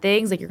expect bad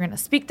things, like you're going to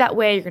speak that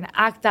way, you're going to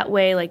act that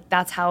way. Like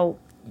that's how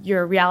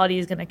your reality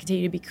is going to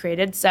continue to be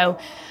created. So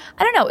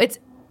I don't know. It's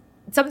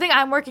something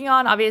I'm working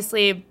on.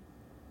 Obviously,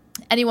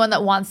 anyone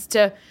that wants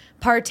to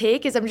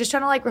partake is I'm just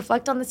trying to like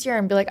reflect on this year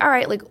and be like, all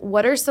right, like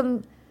what are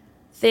some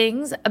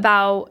things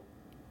about,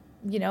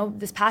 you know,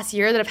 this past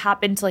year that have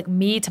happened to like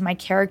me, to my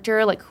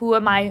character, like who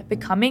am I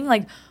becoming?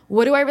 Like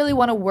what do I really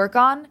want to work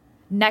on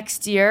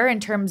next year in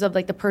terms of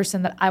like the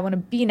person that I want to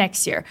be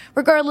next year,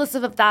 regardless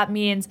of if that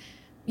means,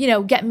 you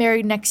know, get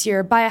married next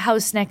year, buy a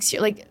house next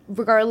year, like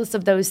regardless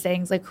of those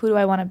things, like who do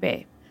I want to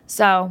be?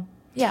 So,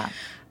 yeah.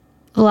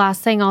 The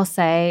last thing I'll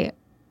say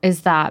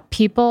is that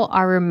people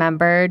are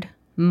remembered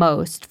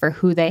most for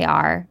who they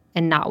are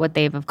and not what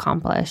they've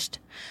accomplished.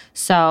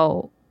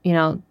 So, you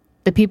know,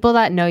 the people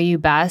that know you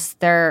best,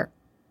 they're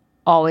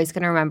always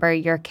going to remember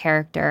your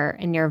character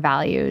and your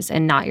values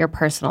and not your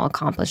personal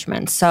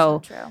accomplishments.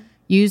 So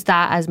use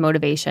that as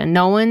motivation.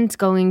 No one's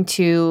going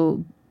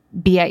to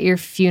be at your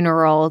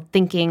funeral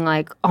thinking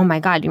like, oh my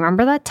God, you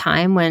remember that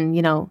time when,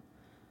 you know,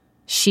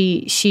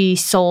 she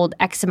sold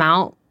X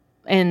amount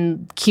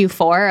in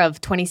Q4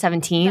 of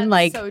 2017? That's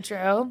like, so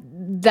true.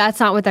 That's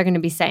not what they're going to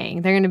be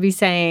saying. They're going to be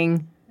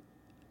saying,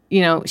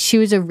 you know, she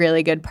was a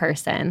really good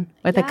person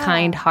with a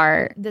kind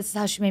heart. This is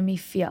how she made me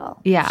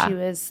feel. Yeah. She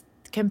was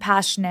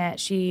compassionate.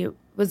 She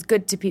was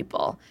good to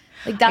people.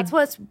 Like, that's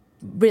what's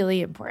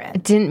really important. I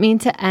didn't mean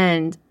to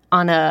end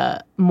on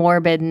a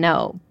morbid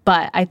note,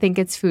 but I think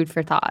it's food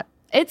for thought.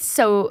 That's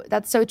so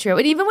true.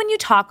 And even when you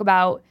talk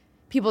about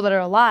people that are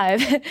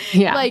alive,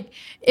 like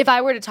if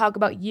I were to talk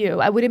about you,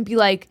 I wouldn't be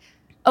like,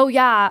 oh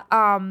yeah,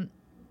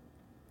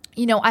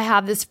 you know, I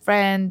have this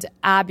friend,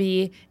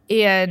 Abby,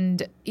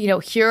 and, you know,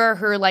 here are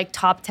her like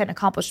top 10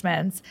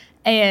 accomplishments.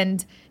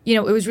 And, you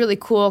know, it was really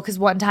cool because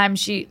one time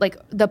she, like,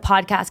 the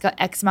podcast got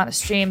X amount of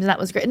streams and that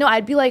was great. No,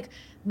 I'd be like,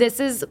 this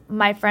is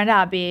my friend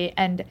Abby,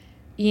 and,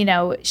 you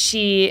know,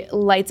 she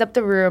lights up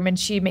the room and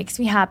she makes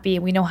me happy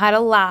and we know how to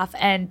laugh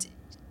and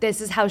this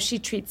is how she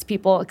treats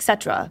people,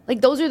 etc.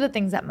 Like, those are the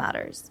things that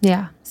matters.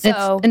 Yeah.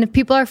 So, if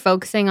people are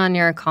focusing on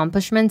your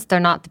accomplishments,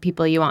 they're not the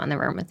people you want in the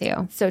room with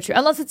you. So true.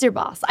 Unless it's your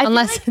boss.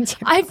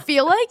 I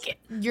feel like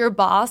your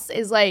boss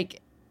is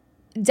like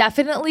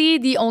definitely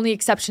the only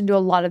exception to a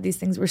lot of these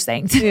things we're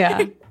saying today.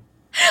 Yeah.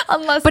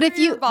 Unless but if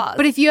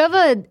you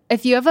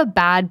have a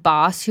bad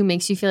boss who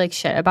makes you feel like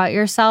shit about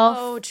yourself,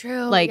 oh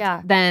true, like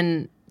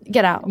then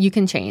get out. You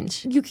can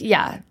change.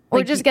 Or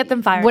like, just get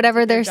them fired.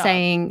 Whatever they're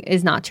saying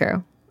is not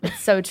true. It's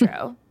so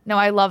true. No,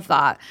 I love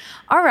that.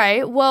 All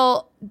right.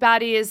 Well,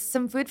 baddies,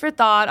 some food for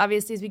thought,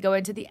 obviously, as we go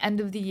into the end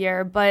of the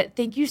year. But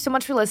thank you so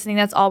much for listening.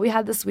 That's all we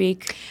had this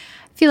week.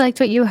 If you liked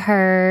what you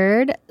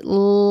heard,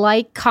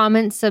 like,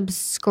 comment,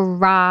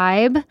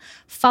 subscribe.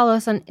 Follow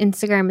us on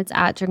Instagram. It's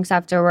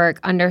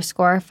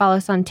 @drinksafterwork_. Follow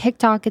us on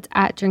TikTok. It's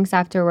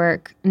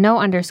 @drinksafterwork, no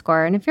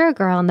underscore. And if you're a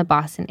girl in the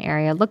Boston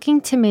area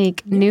looking to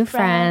make new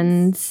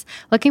friends,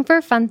 looking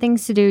for fun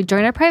things to do,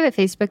 join our private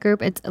Facebook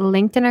group. It's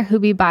linked in our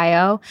Hoobie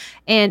bio.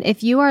 And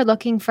if you are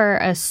looking for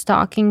a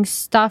stocking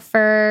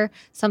stuffer,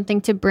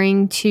 something to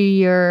bring to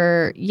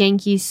your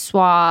Yankee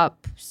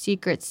swap,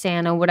 Secret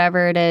Santa,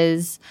 whatever it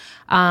is,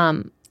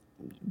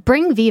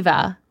 bring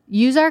Viva.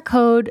 Use our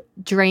code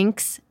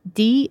DRINKS,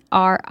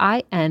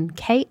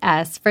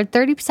 DRINKS, for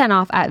 30%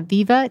 off at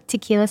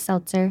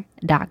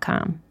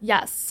vivatequilaseltzer.com.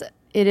 Yes,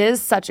 it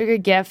is such a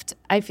good gift.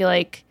 I feel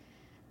like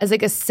as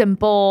like a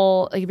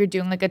simple, like if you're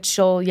doing like a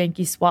chill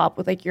Yankee swap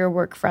with like your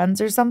work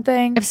friends or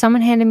something. If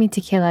someone handed me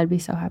tequila, I'd be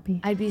so happy.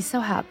 I'd be so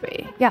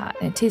happy. Yeah,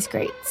 and it tastes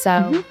great.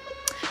 So,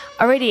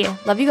 alrighty.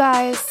 Love you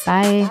guys.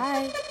 Bye.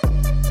 Bye.